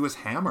he was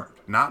hammered,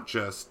 not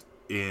just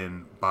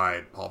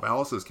by Paul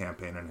Vallas's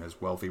campaign and his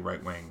wealthy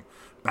right-wing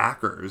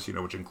backers,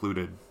 which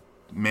included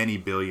many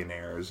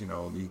billionaires. He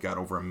got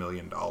over $1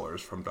 million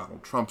from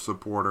Donald Trump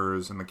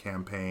supporters in the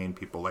campaign.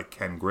 People like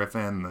Ken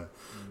Griffin, the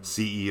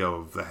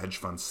CEO of the hedge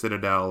fund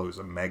Citadel, who's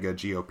a mega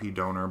GOP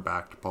donor,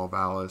 backed Paul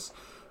Vallas.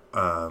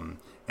 And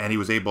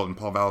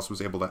Paul Vallas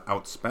was able to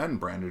outspend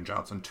Brandon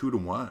Johnson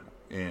 2-to-1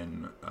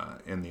 in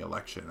the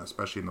election,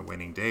 especially in the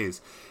waning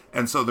days.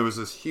 And so there was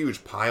this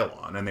huge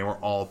pile-on, and they were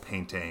all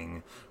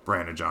painting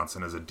Brandon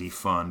Johnson as a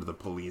defund the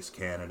police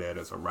candidate,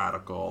 as a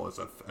radical,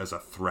 as a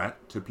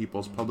threat to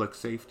people's public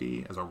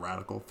safety, as a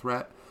radical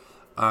threat.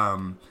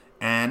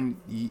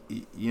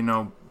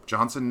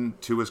 Johnson,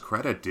 to his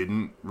credit,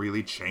 didn't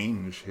really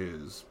change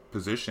his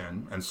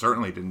position, and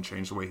certainly didn't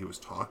change the way he was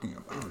talking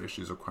about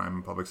issues of crime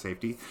and public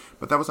safety.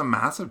 But that was a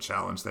massive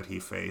challenge that he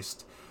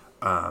faced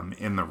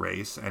in the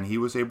race, and he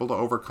was able to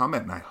overcome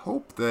it. And I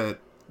hope that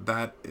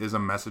is a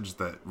message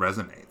that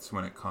resonates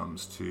when it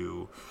comes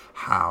to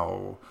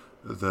how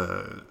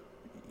the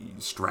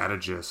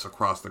strategists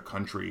across the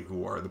country,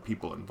 who are the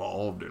people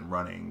involved in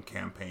running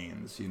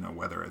campaigns,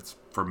 whether it's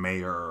for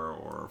mayor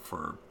or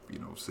for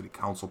city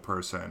council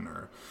person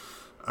or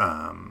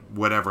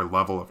whatever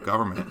level of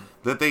government,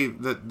 that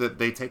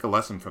they take a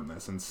lesson from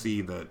this and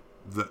see that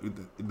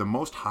the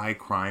most high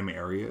crime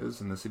areas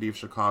in the city of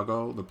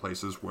Chicago, the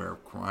places where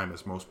crime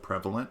is most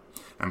prevalent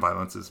and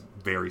violence is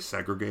very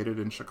segregated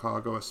in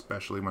Chicago,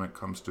 especially when it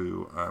comes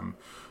to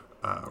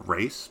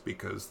race,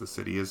 because the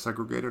city is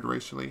segregated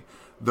racially.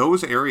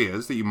 Those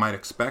areas that you might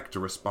expect to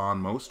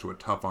respond most to a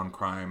tough on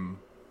crime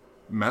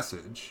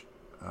message,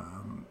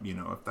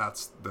 if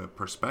that's the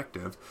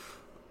perspective,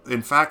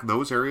 in fact,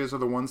 those areas are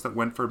the ones that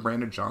went for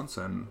Brandon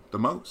Johnson the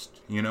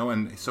most,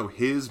 and so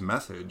his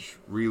message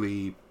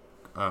really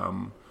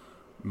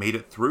made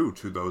it through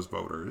to those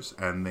voters,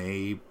 and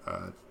they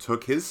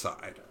took his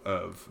side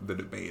of the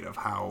debate of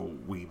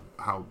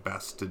how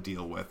best to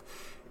deal with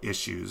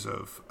issues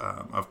of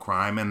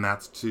crime, and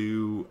that's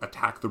to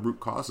attack the root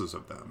causes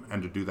of them,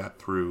 and to do that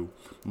through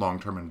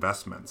long-term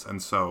investments.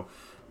 And so,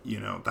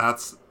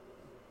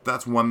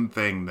 that's one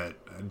thing that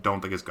I don't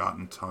think has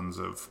gotten tons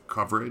of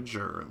coverage,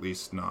 or at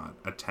least not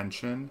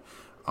attention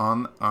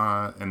on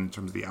in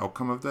terms of the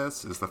outcome of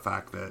this, is the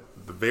fact that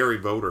the very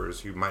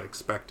voters you might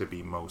expect to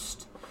be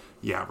most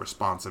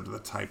responsive to the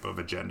type of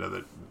agenda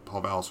that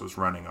Paul Vallis was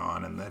running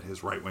on, and that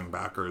his right-wing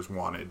backers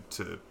wanted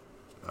to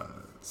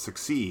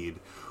succeed,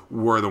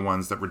 were the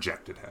ones that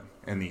rejected him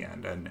in the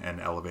end, and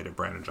elevated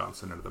Brandon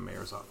Johnson into the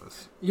mayor's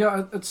office.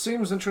 Yeah, it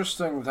seems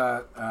interesting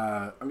that,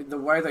 the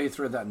way they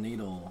thread that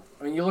needle,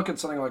 you look at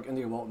something like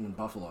India Walton in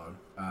Buffalo,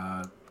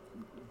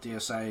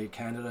 DSA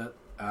candidate,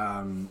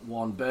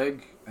 won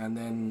big, and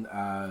then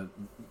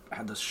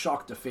had this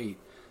shock defeat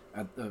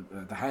at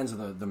the hands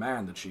of the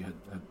man that she had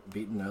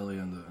beaten earlier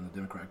in the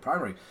Democratic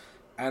primary.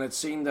 And it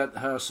seemed that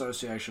her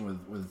association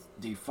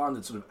with defund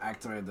had sort of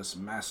activated this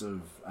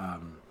massive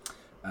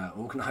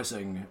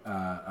organizing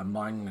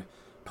among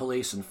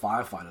police and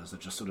firefighters that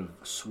just sort of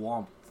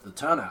swamped the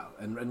turnout,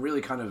 and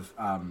really kind of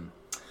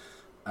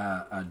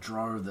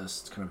drove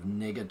this kind of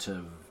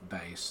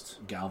negative-based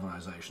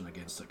galvanization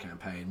against the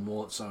campaign,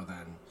 more so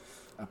than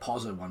a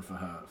positive one for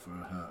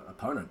her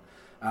opponent.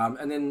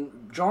 And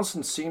then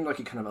Johnson seemed like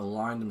he kind of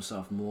aligned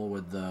himself more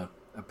with the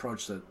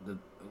approach that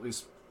at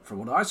least from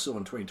what I saw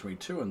in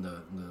 2022 and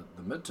the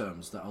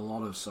midterms, that a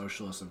lot of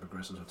socialists and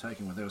progressives were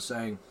taking, where they were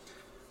saying,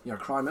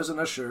 crime is an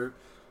issue,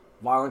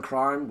 violent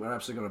crime, we're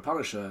absolutely going to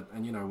punish it,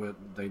 and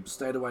they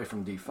stayed away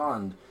from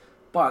defund,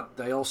 but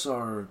they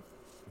also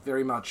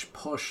very much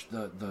pushed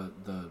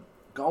the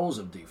goals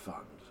of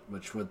defund,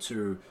 which were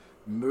to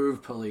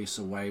move police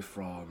away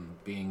from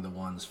being the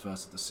ones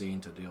first at the scene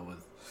to deal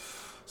with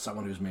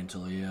someone who's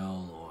mentally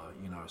ill,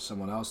 or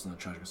someone else in a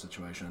tragic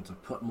situation, and to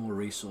put more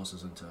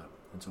resources into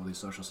all these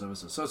social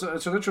services. So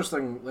it's an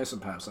interesting lesson,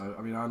 perhaps.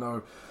 I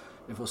know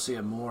if we'll see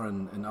it more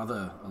in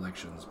other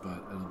elections,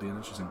 but it'll be an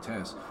interesting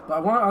test. But I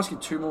want to ask you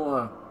two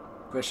more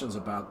questions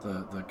about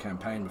the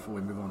campaign before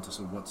we move on to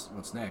sort of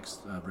what's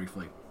next,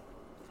 briefly.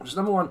 Just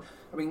number one,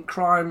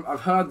 crime,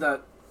 I've heard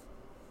that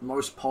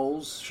most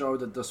polls show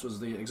that this was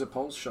the exit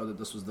polls show that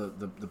this was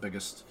the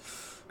biggest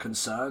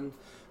concern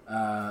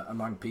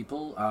among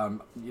people.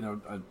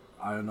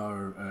 I don't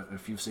know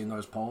if you've seen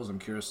those polls. I'm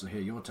curious to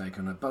hear your take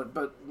on it.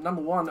 But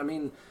number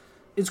one,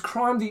 is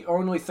crime the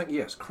only thing?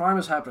 Yes, crime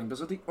is happening, but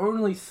is it the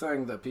only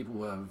thing that people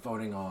were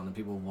voting on and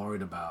people were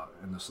worried about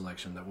in this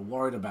election, that were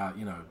worried about,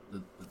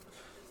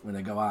 when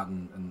they go out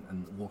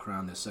and walk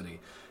around their city?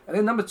 And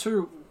then number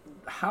two,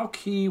 how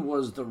key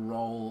was the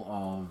role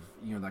of,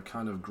 that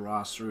kind of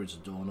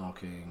grassroots door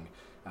knocking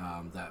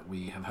that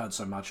we have heard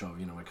so much of,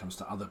 when it comes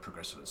to other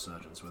progressive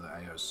insurgents, whether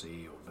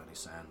AOC or Bernie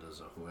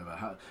Sanders or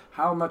whoever?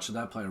 How much did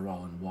that play a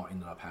role in what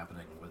ended up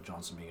happening with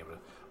Johnson being able to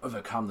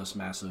overcome this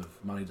massive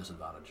money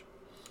disadvantage?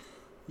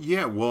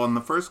 Yeah, well, on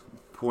the first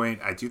point,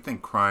 I do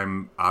think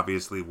crime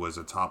obviously was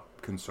a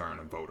top concern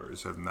of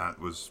voters, and that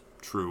was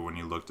true when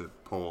you looked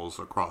at polls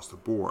across the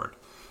board.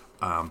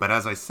 But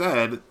as I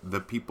said,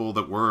 the people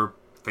that were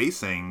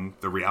facing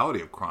the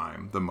reality of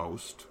crime the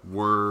most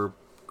were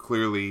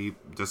clearly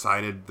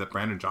decided that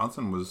Brandon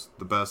Johnson was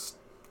the best,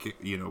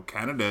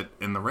 candidate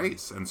in the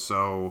race. And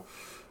so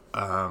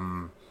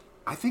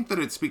I think that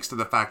it speaks to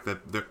the fact that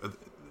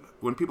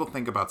when people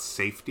think about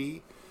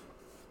safety,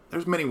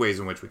 there's many ways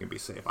in which we can be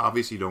safe.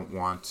 Obviously, you don't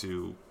want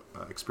to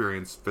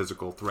experience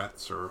physical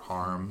threats or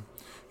harm.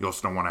 You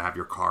also don't want to have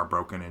your car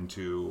broken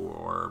into,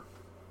 or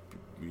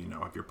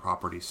have your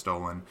property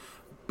stolen.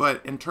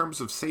 But in terms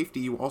of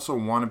safety, you also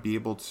want to be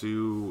able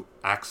to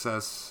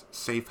access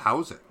safe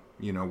housing,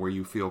 where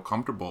you feel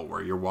comfortable,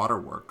 where your water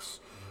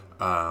works.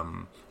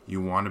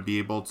 You want to be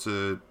able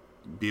to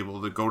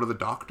go to the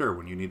doctor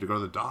when you need to go to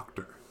the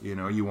doctor.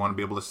 You want to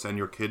be able to send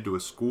your kid to a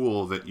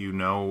school that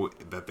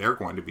that they're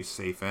going to be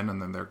safe in,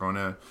 and then they're going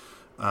to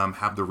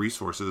have the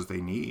resources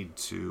they need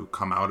to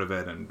come out of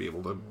it and be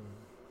able to,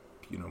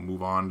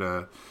 move on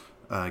to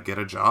get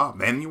a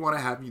job. And you want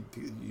to have,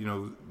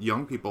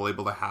 young people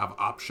able to have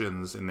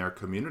options in their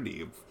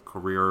community of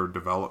career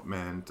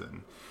development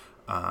and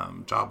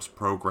jobs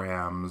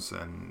programs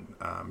and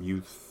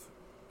youth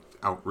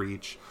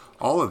outreach,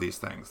 all of these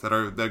things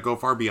that go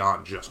far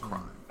beyond just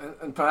crime.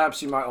 And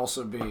perhaps you might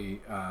also be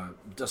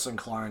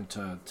disinclined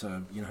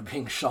to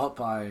being shot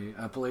by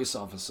a police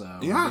officer,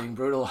 or being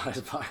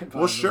brutalized by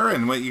well, sure,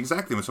 and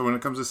exactly. So when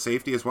it comes to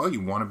safety as well,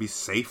 you want to be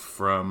safe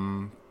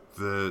from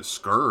the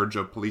scourge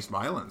of police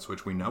violence,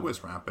 which we know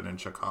is rampant in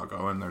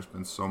Chicago, and there's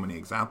been so many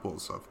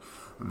examples of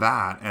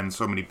that, and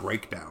so many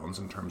breakdowns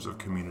in terms of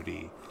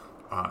community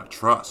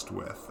trust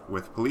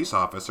with police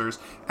officers.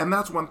 And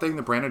that's one thing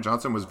that Brandon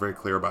Johnson was very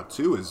clear about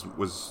too,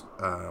 was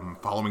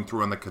following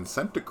through on the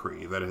consent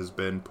decree that has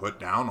been put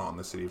down on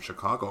the city of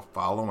Chicago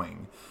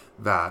following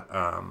that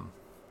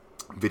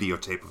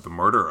videotape of the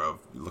murder of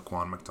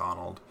Laquan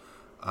McDonald.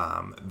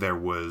 There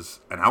was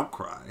an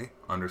outcry,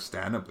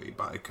 understandably,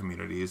 by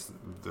communities,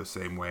 the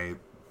same way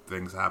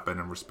things happen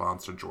in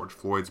response to George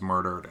Floyd's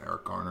murder, to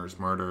Eric Garner's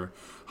murder,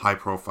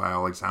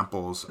 high-profile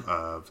examples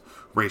of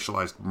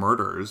racialized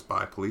murders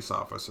by police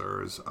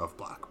officers of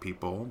black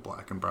people,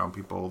 black and brown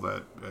people,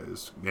 that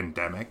is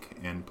endemic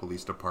in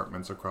police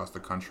departments across the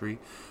country.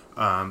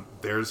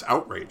 There's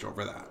outrage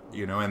over that,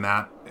 and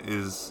that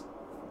is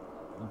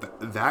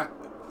that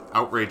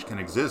outrage can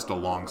exist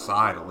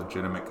alongside a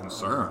legitimate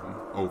concern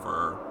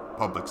over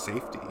public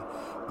safety.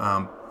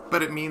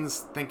 But it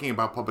means thinking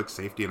about public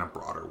safety in a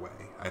broader way,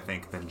 I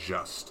think, than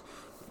just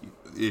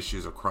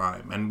issues of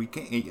crime. And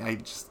I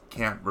just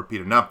can't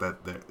repeat enough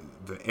that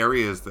the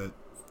areas that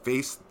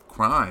faced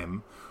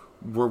crime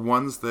were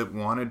ones that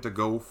wanted to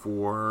go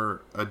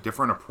for a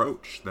different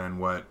approach than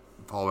what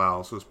Paul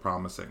Vallas was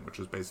promising, which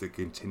was basically a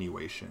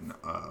continuation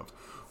of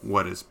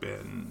what has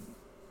been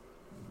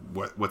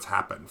what's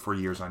happened for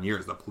years on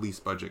years. The police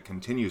budget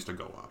continues to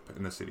go up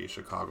in the city of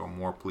Chicago.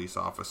 More police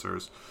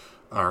officers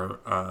are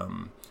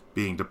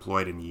being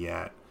deployed, and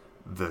yet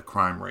the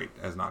crime rate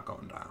has not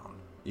gone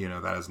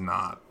down. That has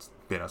not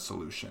been a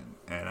solution.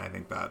 And I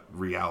think that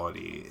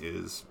reality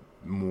is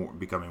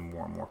becoming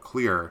more and more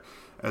clear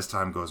as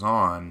time goes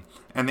on.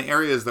 And the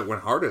areas that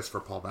went hardest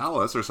for Paul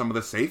Vallas are some of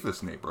the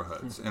safest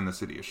neighborhoods in the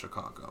city of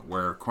Chicago,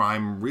 where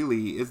crime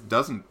really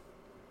isn't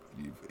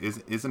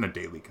a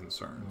daily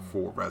concern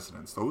for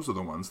residents. Those are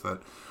the ones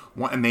that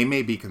want, and they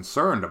may be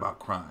concerned about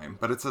crime,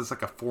 but it's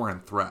like a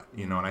foreign threat,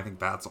 and I think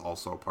that's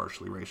also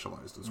partially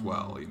racialized as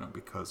well,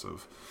 because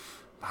of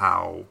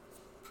how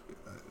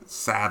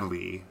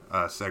sadly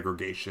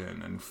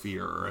segregation and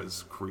fear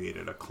has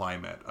created a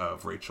climate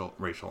of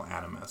racial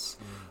animus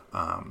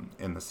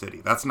in the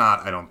city. That's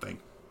not, I don't think,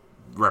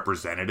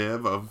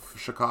 representative of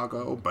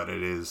Chicago, but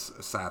it is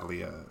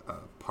sadly a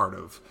part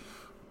of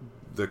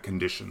the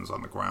conditions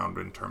on the ground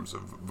in terms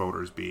of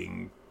voters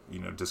being,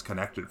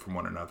 disconnected from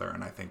one another.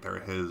 And I think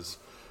there is,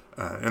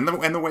 and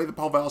the way that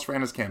Paul Vallas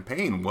ran his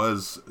campaign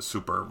was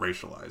super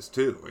racialized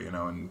too,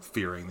 and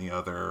fearing the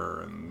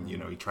other. And,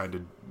 he tried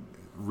to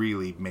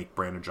really make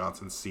Brandon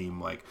Johnson seem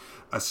like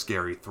a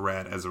scary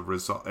threat as a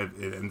result,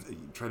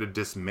 and try to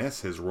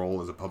dismiss his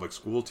role as a public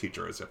school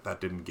teacher as if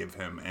that didn't give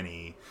him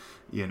any,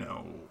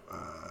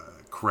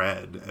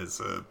 cred as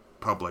a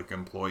public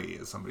employee,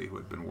 as somebody who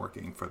had been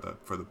working for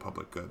the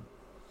public good.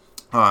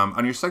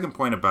 On your second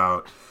point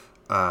about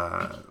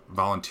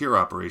volunteer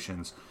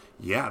operations,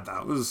 yeah,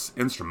 that was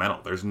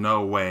instrumental. There's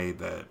no way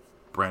that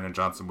Brandon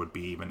Johnson would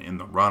be even in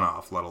the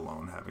runoff, let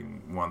alone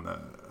having won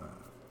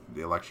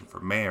the election for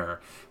mayor,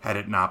 had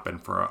it not been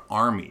for an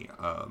army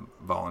of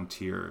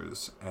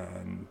volunteers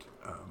and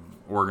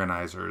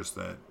organizers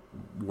that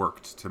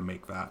worked to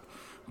make that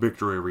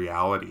victory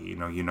reality.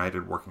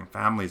 United Working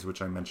Families,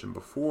 which I mentioned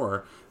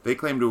before, they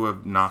claim to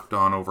have knocked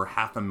on over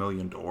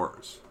 500,000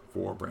 doors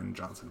for Brandon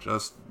Johnson,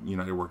 just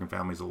United Working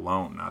Families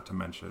alone, not to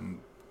mention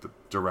the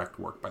direct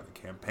work by the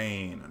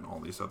campaign and all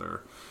these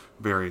other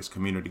various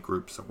community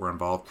groups that were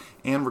involved,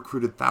 and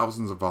recruited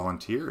thousands of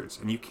volunteers.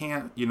 And you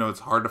can't,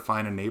 it's hard to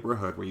find a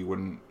neighborhood where you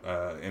wouldn't,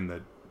 in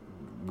the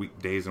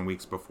days and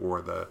weeks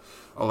before the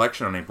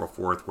election on April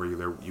 4th, where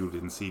you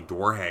didn't see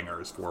door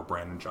hangers for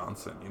Brandon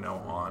Johnson,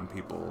 on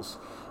people's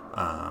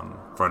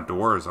front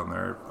doors, on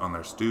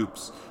their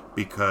stoops,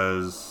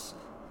 because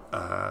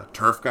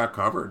turf got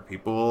covered.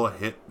 People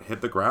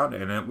hit the ground,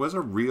 and it was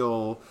a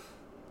real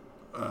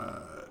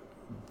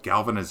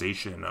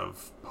galvanization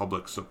of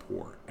public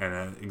support, and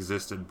it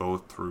existed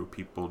both through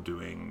people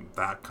doing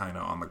that kind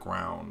of on the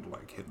ground,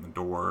 like hitting the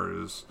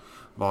doors,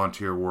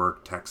 volunteer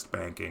work, text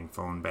banking,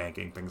 phone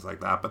banking, things like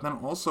that, but then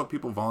also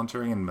people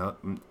volunteering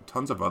in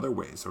tons of other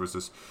ways. There was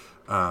this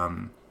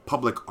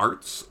public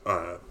arts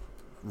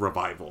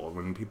revival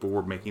when people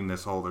were making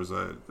this whole,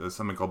 there's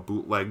something called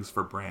Bootlegs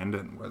for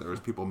Brandon, where there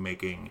was people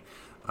making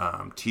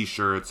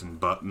t-shirts and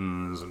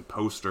buttons and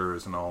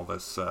posters and all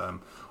this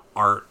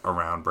art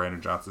around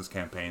Brandon Johnson's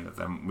campaign that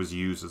then was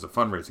used as a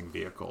fundraising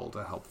vehicle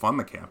to help fund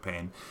the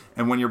campaign.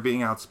 And when you're being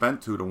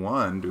outspent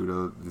 2-1 due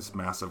to this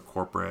massive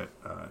corporate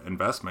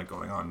investment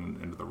going on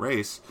into the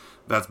race,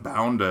 that's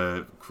bound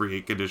to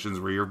create conditions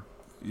where you're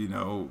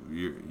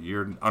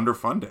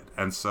underfunded.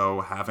 And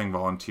so having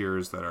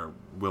volunteers that are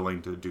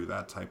willing to do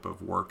that type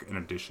of work in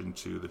addition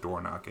to the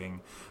door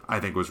knocking,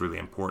 I think was really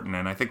important.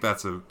 And I think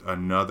that's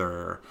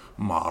another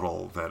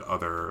model that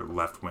other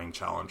left-wing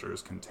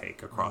challengers can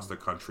take across the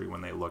country when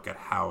they look at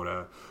how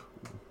to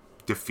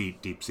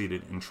defeat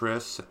deep-seated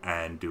interests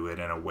and do it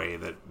in a way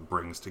that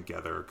brings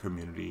together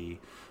community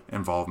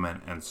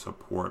involvement and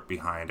support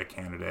behind a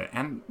candidate.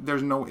 And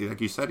there's no, like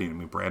you said,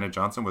 Brandon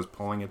Johnson was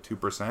polling at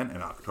 2%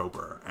 in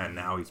October, and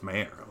now he's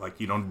mayor. Like,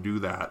 you don't do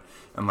that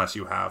unless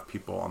you have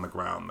people on the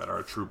ground that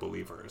are true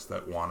believers,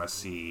 that want to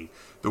see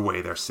the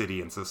way their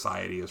city and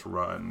society is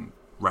run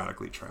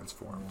radically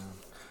transformed. Yeah.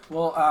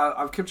 Well,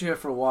 I've kept you here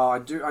for a while. I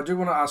do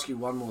want to ask you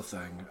one more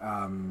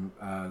thing.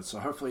 So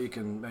hopefully you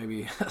can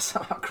maybe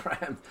somehow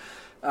cram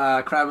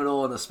it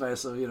all in the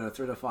space of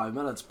 3 to 5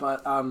 minutes.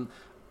 But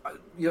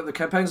the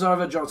campaign's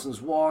over.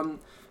 Johnson's won.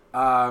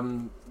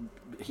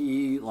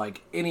 He,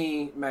 like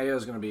any mayor,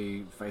 is going to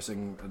be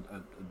facing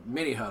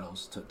many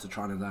hurdles to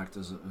try and enact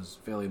his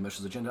fairly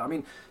ambitious agenda. I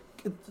mean,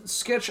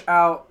 sketch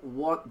out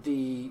what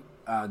the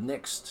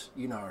next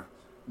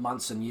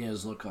months and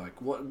years look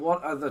like.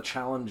 What are the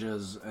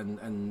challenges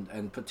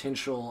and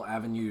potential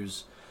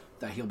avenues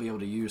that he'll be able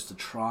to use to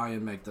try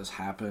and make this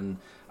happen?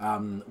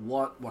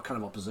 What kind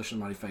of opposition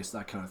might he face?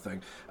 That kind of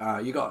thing.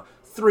 You got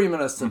 3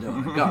 minutes to do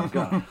it.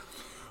 Go.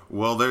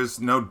 Well, there's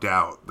no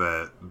doubt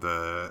that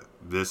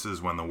this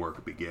is when the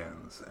work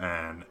begins,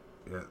 and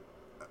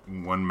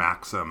one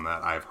maxim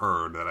that I've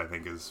heard that I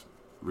think is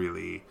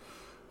really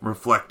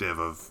reflective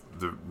of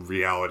the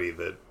reality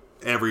that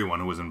everyone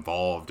who was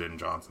involved in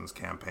Johnson's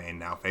campaign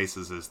now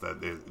faces is that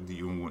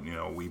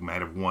we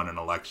might have won an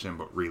election,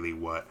 but really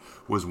what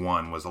was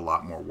won was a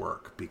lot more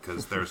work,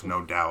 because there's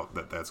no doubt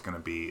that there's going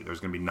to be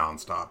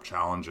nonstop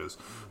challenges.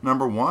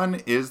 Number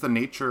one is the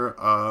nature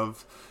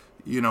of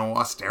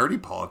austerity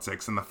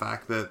politics, and the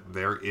fact that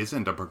there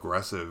isn't a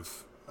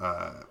progressive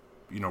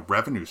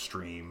revenue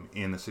stream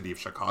in the city of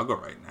Chicago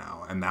right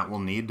now, and that will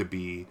need to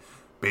be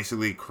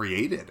basically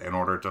created in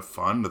order to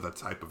fund the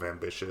type of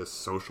ambitious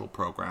social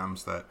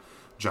programs that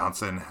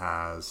Johnson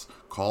has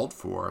called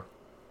for.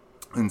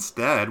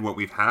 Instead, what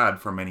we've had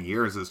for many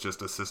years is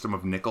just a system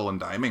of nickel and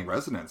diming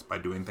residents by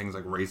doing things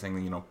like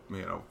raising,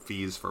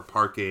 fees for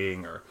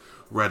parking or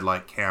red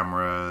light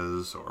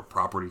cameras or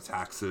property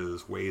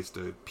taxes, ways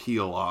to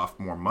peel off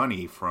more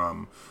money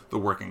from the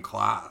working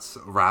class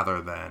rather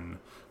than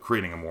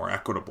creating a more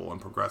equitable and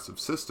progressive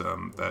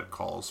system that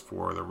calls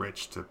for the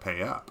rich to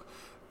pay up.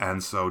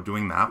 And so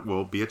doing that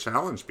will be a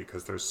challenge,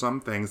 because there's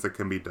some things that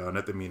can be done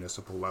at the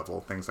municipal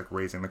level, things like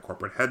raising the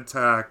corporate head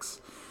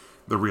tax,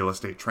 the real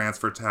estate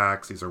transfer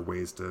tax. These are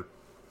ways to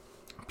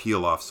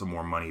peel off some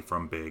more money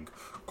from big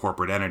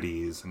corporate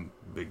entities and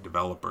big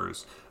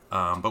developers.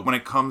 But when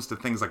it comes to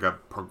things like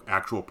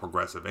actual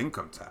progressive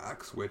income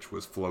tax, which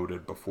was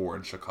floated before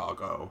in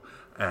Chicago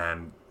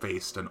and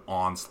faced an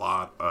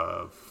onslaught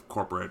of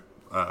corporate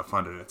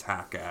funded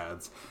attack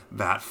ads,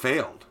 that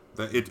failed.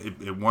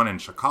 It won in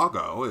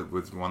Chicago.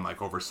 It won like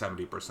over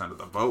 70% of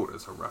the vote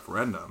as a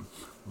referendum.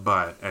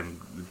 And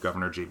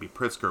Governor J.B.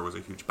 Pritzker was a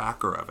huge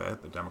backer of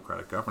it, the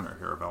Democratic governor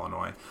here of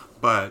Illinois.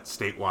 But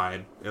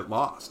statewide, it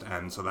lost.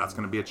 And so that's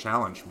going to be a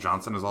challenge.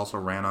 Johnson has also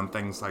ran on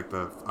things like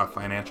a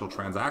financial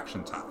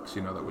transaction tax,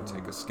 that would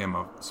take a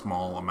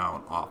small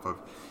amount off of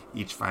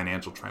each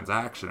financial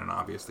transaction. And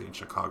obviously in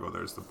Chicago,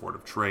 there's the Board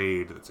of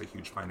Trade. It's a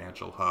huge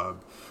financial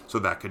hub. So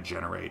that could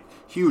generate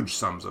huge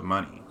sums of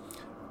money.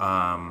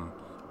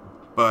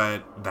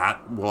 But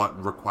that will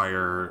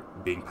require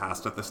being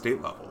passed at the state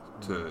level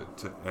to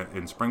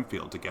in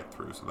Springfield to get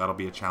through. So that'll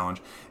be a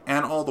challenge.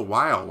 And all the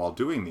while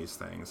doing these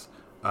things,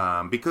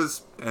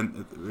 because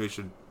they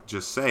should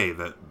just say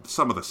that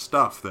some of the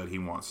stuff that he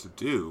wants to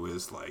do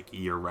is like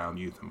year-round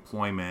youth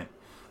employment,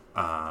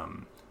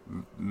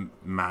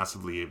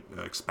 massively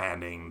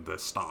expanding the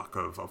stock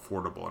of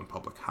affordable and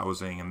public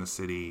housing in the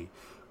city,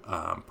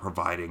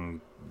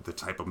 providing the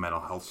type of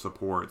mental health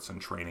supports and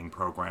training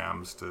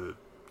programs to,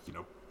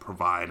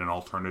 provide an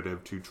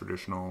alternative to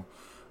traditional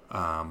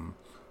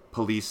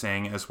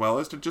policing, as well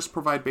as to just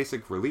provide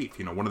basic relief.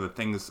 One of the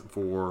things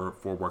for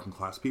working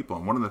class people,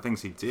 and one of the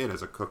things he did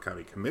as a Cook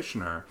County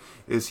commissioner,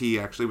 is he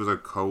actually was a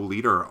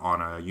co-leader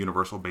on a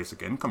universal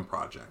basic income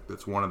project.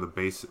 That's one of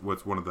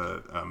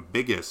the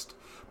biggest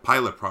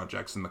pilot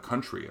projects in the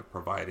country of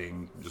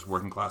providing just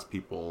working class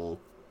people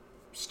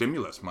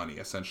stimulus money,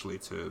 essentially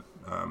to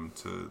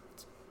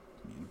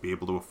be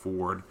able to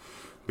afford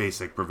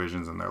basic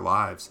provisions in their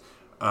lives.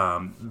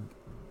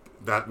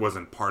 That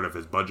wasn't part of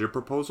his budget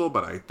proposal,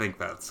 but I think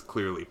that's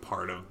clearly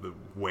part of the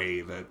way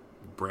that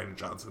Brandon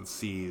Johnson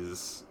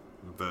sees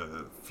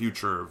the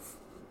future of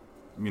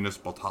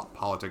municipal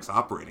politics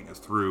operating, is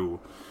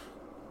through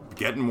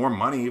getting more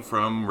money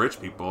from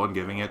rich people and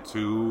giving it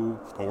to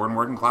poor and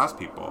working class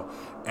people.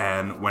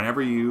 And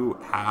whenever you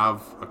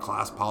have a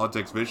class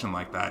politics vision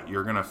like that,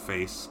 you're going to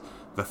face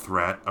the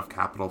threat of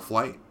capital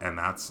flight. And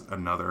that's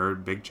another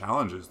big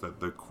challenge, is that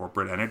the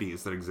corporate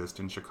entities that exist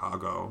in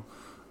Chicago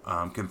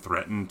can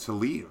threaten to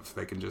leave.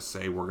 They can just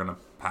say, we're going to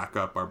pack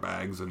up our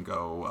bags and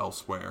go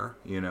elsewhere,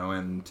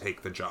 and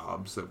take the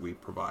jobs that we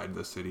provide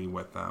the city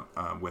with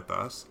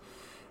us.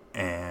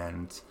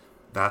 And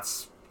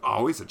that's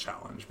always a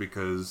challenge,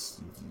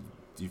 because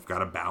you've got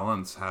to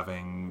balance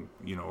having,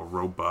 a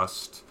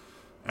robust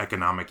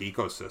economic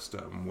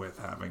ecosystem with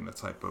having the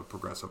type of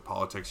progressive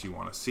politics you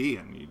want to see,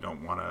 and you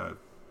don't want to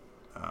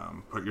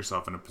put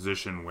yourself in a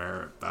position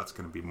where that's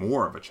going to be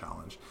more of a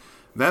challenge.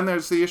 Then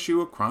there's the issue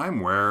of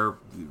crime, where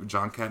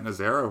John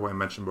Catanzaro, who I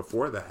mentioned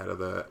before, the head of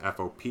the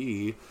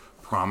FOP,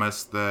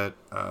 promised that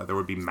there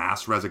would be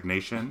mass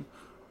resignation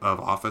of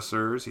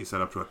officers. He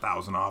said up to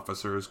 1,000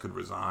 officers could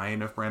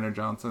resign if Brandon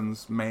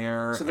Johnson's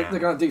mayor. So they're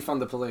going to defund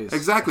the police.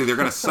 Exactly. They're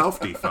going to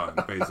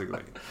self-defund,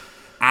 basically.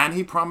 And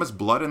he promised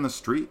blood in the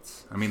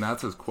streets. I mean,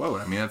 that's his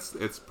quote. I mean,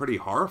 it's pretty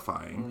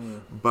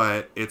horrifying,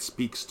 but it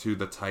speaks to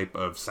the type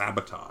of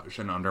sabotage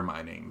and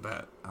undermining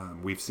that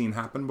we've seen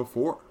happen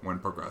before when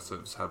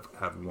progressives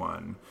have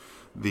won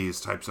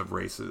these types of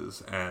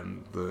races,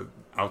 and the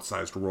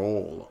outsized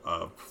role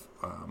of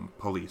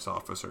police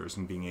officers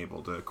in being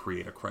able to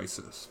create a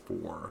crisis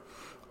for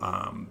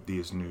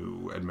these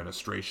new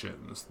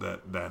administrations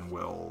that then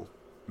will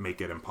make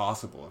it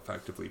impossible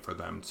effectively for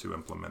them to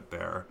implement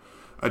their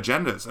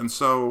agendas. And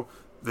so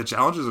the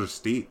challenges are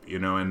steep,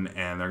 and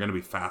they're going to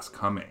be fast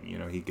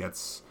coming. He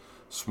gets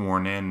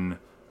sworn in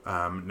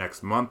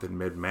next month in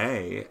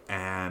mid-May,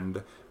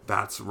 and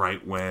that's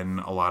right when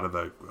a lot of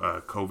the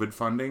COVID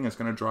funding is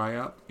going to dry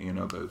up.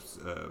 There's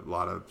a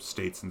lot of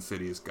states and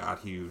cities got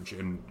huge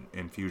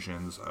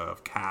infusions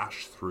of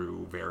cash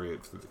through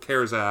the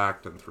CARES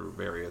Act and through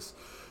various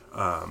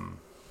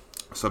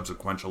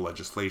subsequent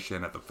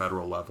legislation at the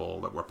federal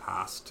level that were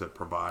passed to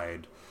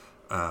provide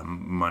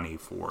money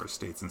for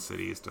states and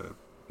cities to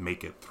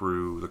make it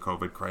through the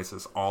COVID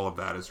crisis. All of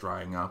that is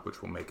drying up,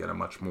 which will make it a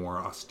much more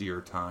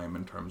austere time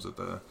in terms of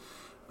the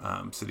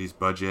city's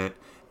budget.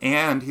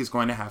 And he's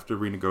going to have to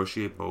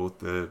renegotiate both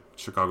the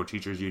Chicago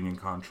Teachers Union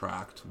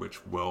contract,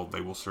 which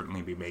they will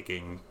certainly be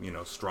making,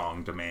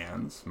 strong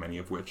demands, many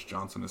of which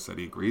Johnson has said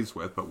he agrees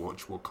with, but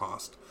which will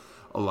cost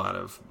a lot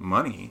of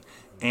money.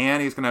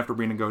 And he's going to have to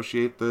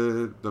renegotiate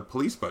the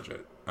police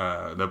budget,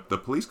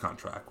 the police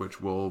contract, which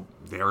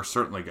they're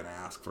certainly going to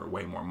ask for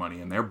way more money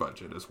in their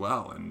budget as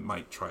well, and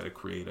might try to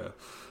create a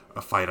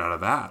fight out of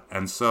that.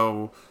 And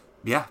so,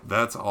 yeah,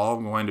 that's all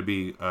going to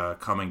be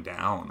coming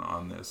down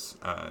on this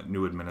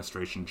new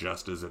administration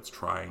just as it's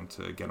trying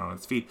to get on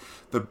its feet.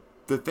 The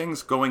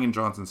things going in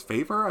Johnson's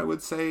favor, I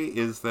would say,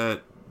 is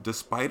that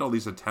despite all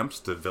these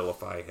attempts to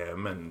vilify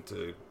him and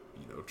to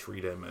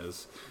treat him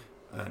as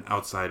an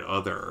outside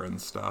other and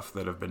stuff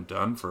that have been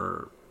done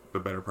for the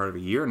better part of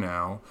a year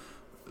now,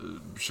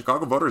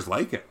 Chicago voters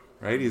like him,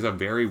 right? He's if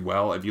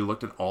you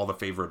looked at all the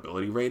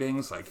favorability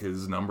ratings, like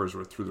his numbers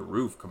were through the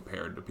roof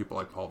compared to people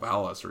like Paul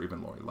Vallis or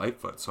even Lori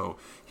Lightfoot. So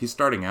he's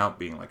starting out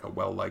being like a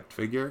well-liked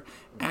figure,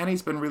 and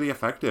he's been really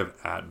effective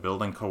at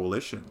building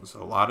coalitions.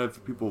 A lot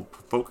of people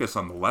focus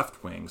on the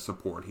left-wing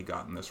support he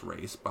got in this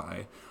race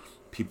by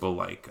people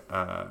like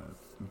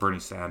Bernie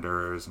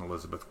Sanders and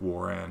Elizabeth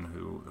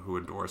Warren who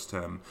endorsed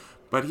him.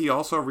 But he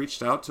also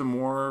reached out to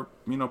more,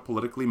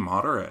 politically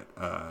moderate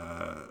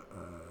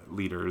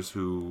leaders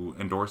who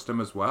endorsed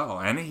him as well.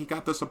 And he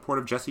got the support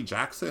of Jesse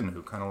Jackson,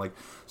 who kind of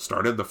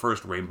started the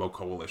first Rainbow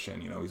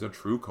Coalition. He's who was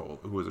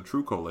a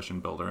true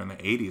coalition builder in the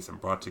 80s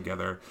and brought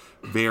together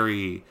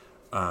very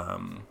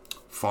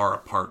far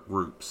apart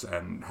groups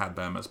and had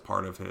them as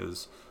part of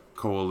his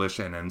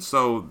coalition. And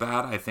so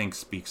that, I think,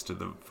 speaks to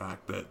the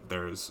fact that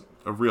there's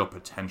a real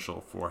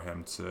potential for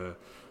him to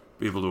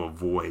be able to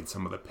avoid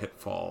some of the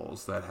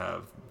pitfalls that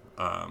have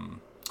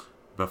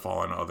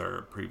befallen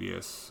other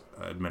previous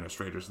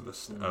administrators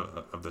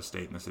of the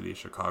state and the city of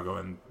Chicago,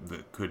 and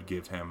that could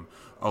give him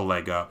a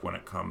leg up when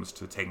it comes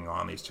to taking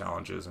on these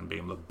challenges and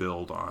being able to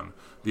build on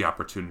the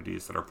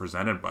opportunities that are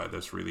presented by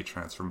this really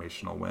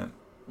transformational win.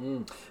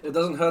 It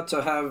doesn't hurt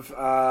to have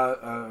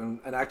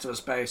an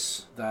activist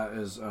base that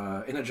is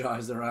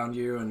energized around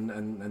you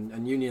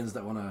and unions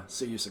that want to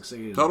see you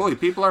succeed. Totally.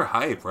 People are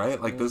hype, right?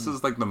 This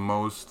is the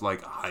most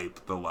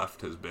hype the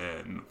left has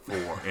been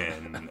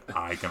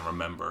I can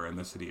remember in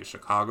the city of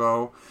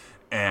Chicago.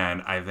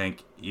 And I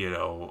think,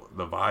 the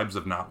vibes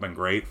have not been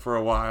great for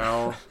a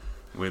while.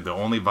 The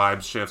only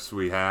vibe shifts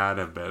we had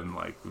have been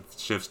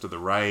shifts to the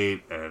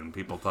right and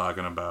people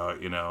talking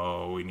about,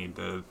 we need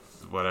to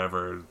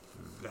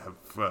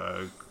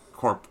have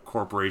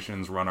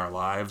corporations run our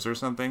lives or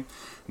something.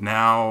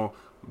 Now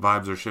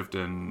vibes are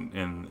shifting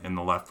in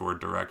the leftward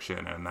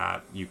direction, and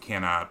that you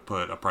cannot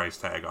put a price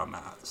tag on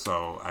that.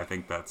 So I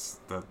think that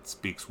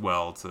speaks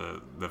well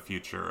to the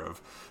future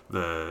of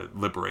the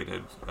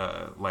liberated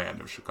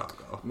land of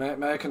Chicago.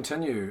 May I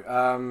continue?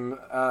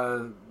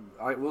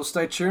 I will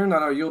stay tuned. I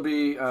know you'll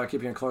be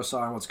keeping a close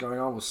eye on what's going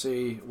on. We'll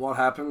see what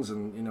happens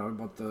and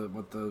what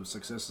the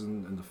successes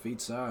and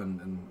defeats are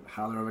and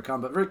how they're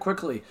overcome. But very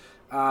quickly,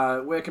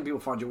 where can people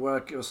find your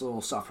work? Give us a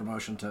little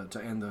self-promotion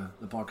to end the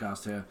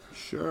podcast here.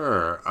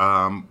 Sure.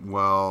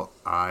 Well,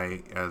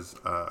 as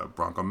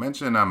Bronco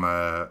mentioned, I'm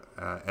a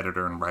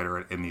editor and writer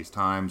at In These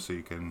Times, so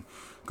you can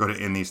go to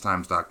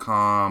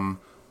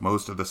inthesetimes.com.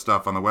 Most of the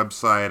stuff on the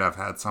website I've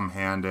had some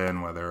hand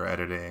in, whether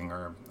editing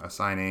or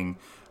assigning.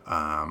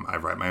 I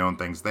write my own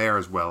things there,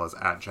 as well as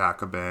at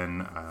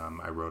Jacobin.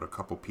 I wrote a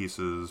couple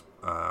pieces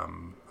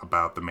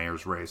about the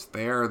mayor's race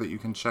there that you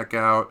can check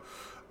out.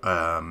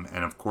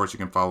 And of course, you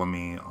can follow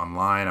me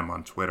online. I'm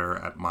on Twitter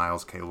at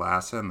Miles K.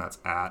 Lassin. That's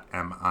at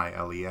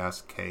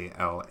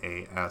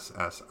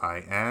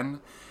MilesKlassin.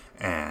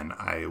 and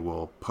I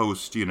will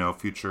post,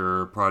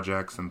 future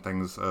projects and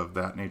things of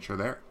that nature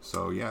there.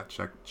 So yeah,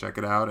 check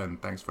it out,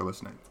 and thanks for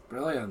listening.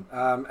 Brilliant.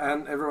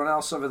 And everyone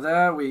else over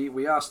there,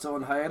 we are still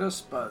in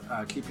hiatus, but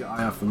keep your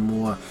eye out for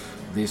more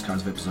of these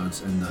kinds of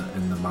episodes in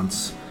the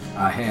months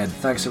ahead.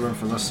 Thanks everyone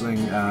for listening.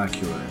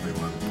 Kia ora,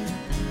 everyone.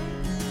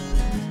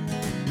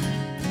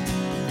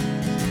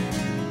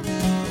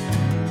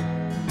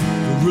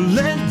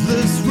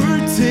 Relentless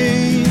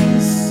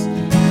routines,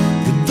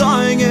 the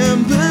dying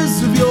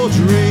embers of your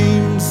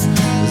dreams.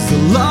 Is the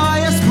lie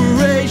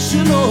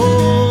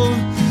aspirational?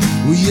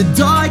 Will you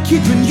die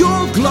keeping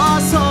your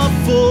glass half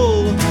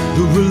full?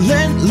 The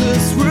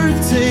relentless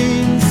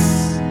routines,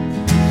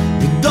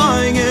 the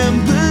dying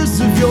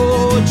embers of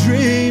your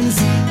dreams.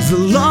 Is the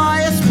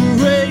lie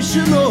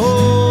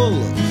aspirational?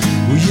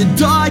 Will you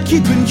die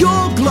keeping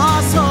your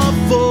glass half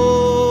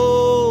full?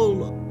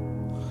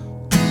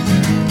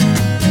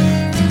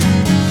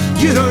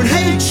 You don't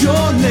hate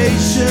your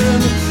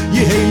nation,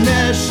 you hate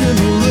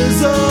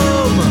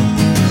nationalism.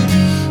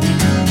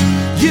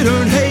 You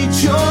don't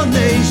hate your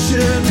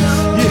nation,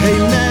 you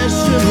hate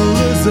nationalism.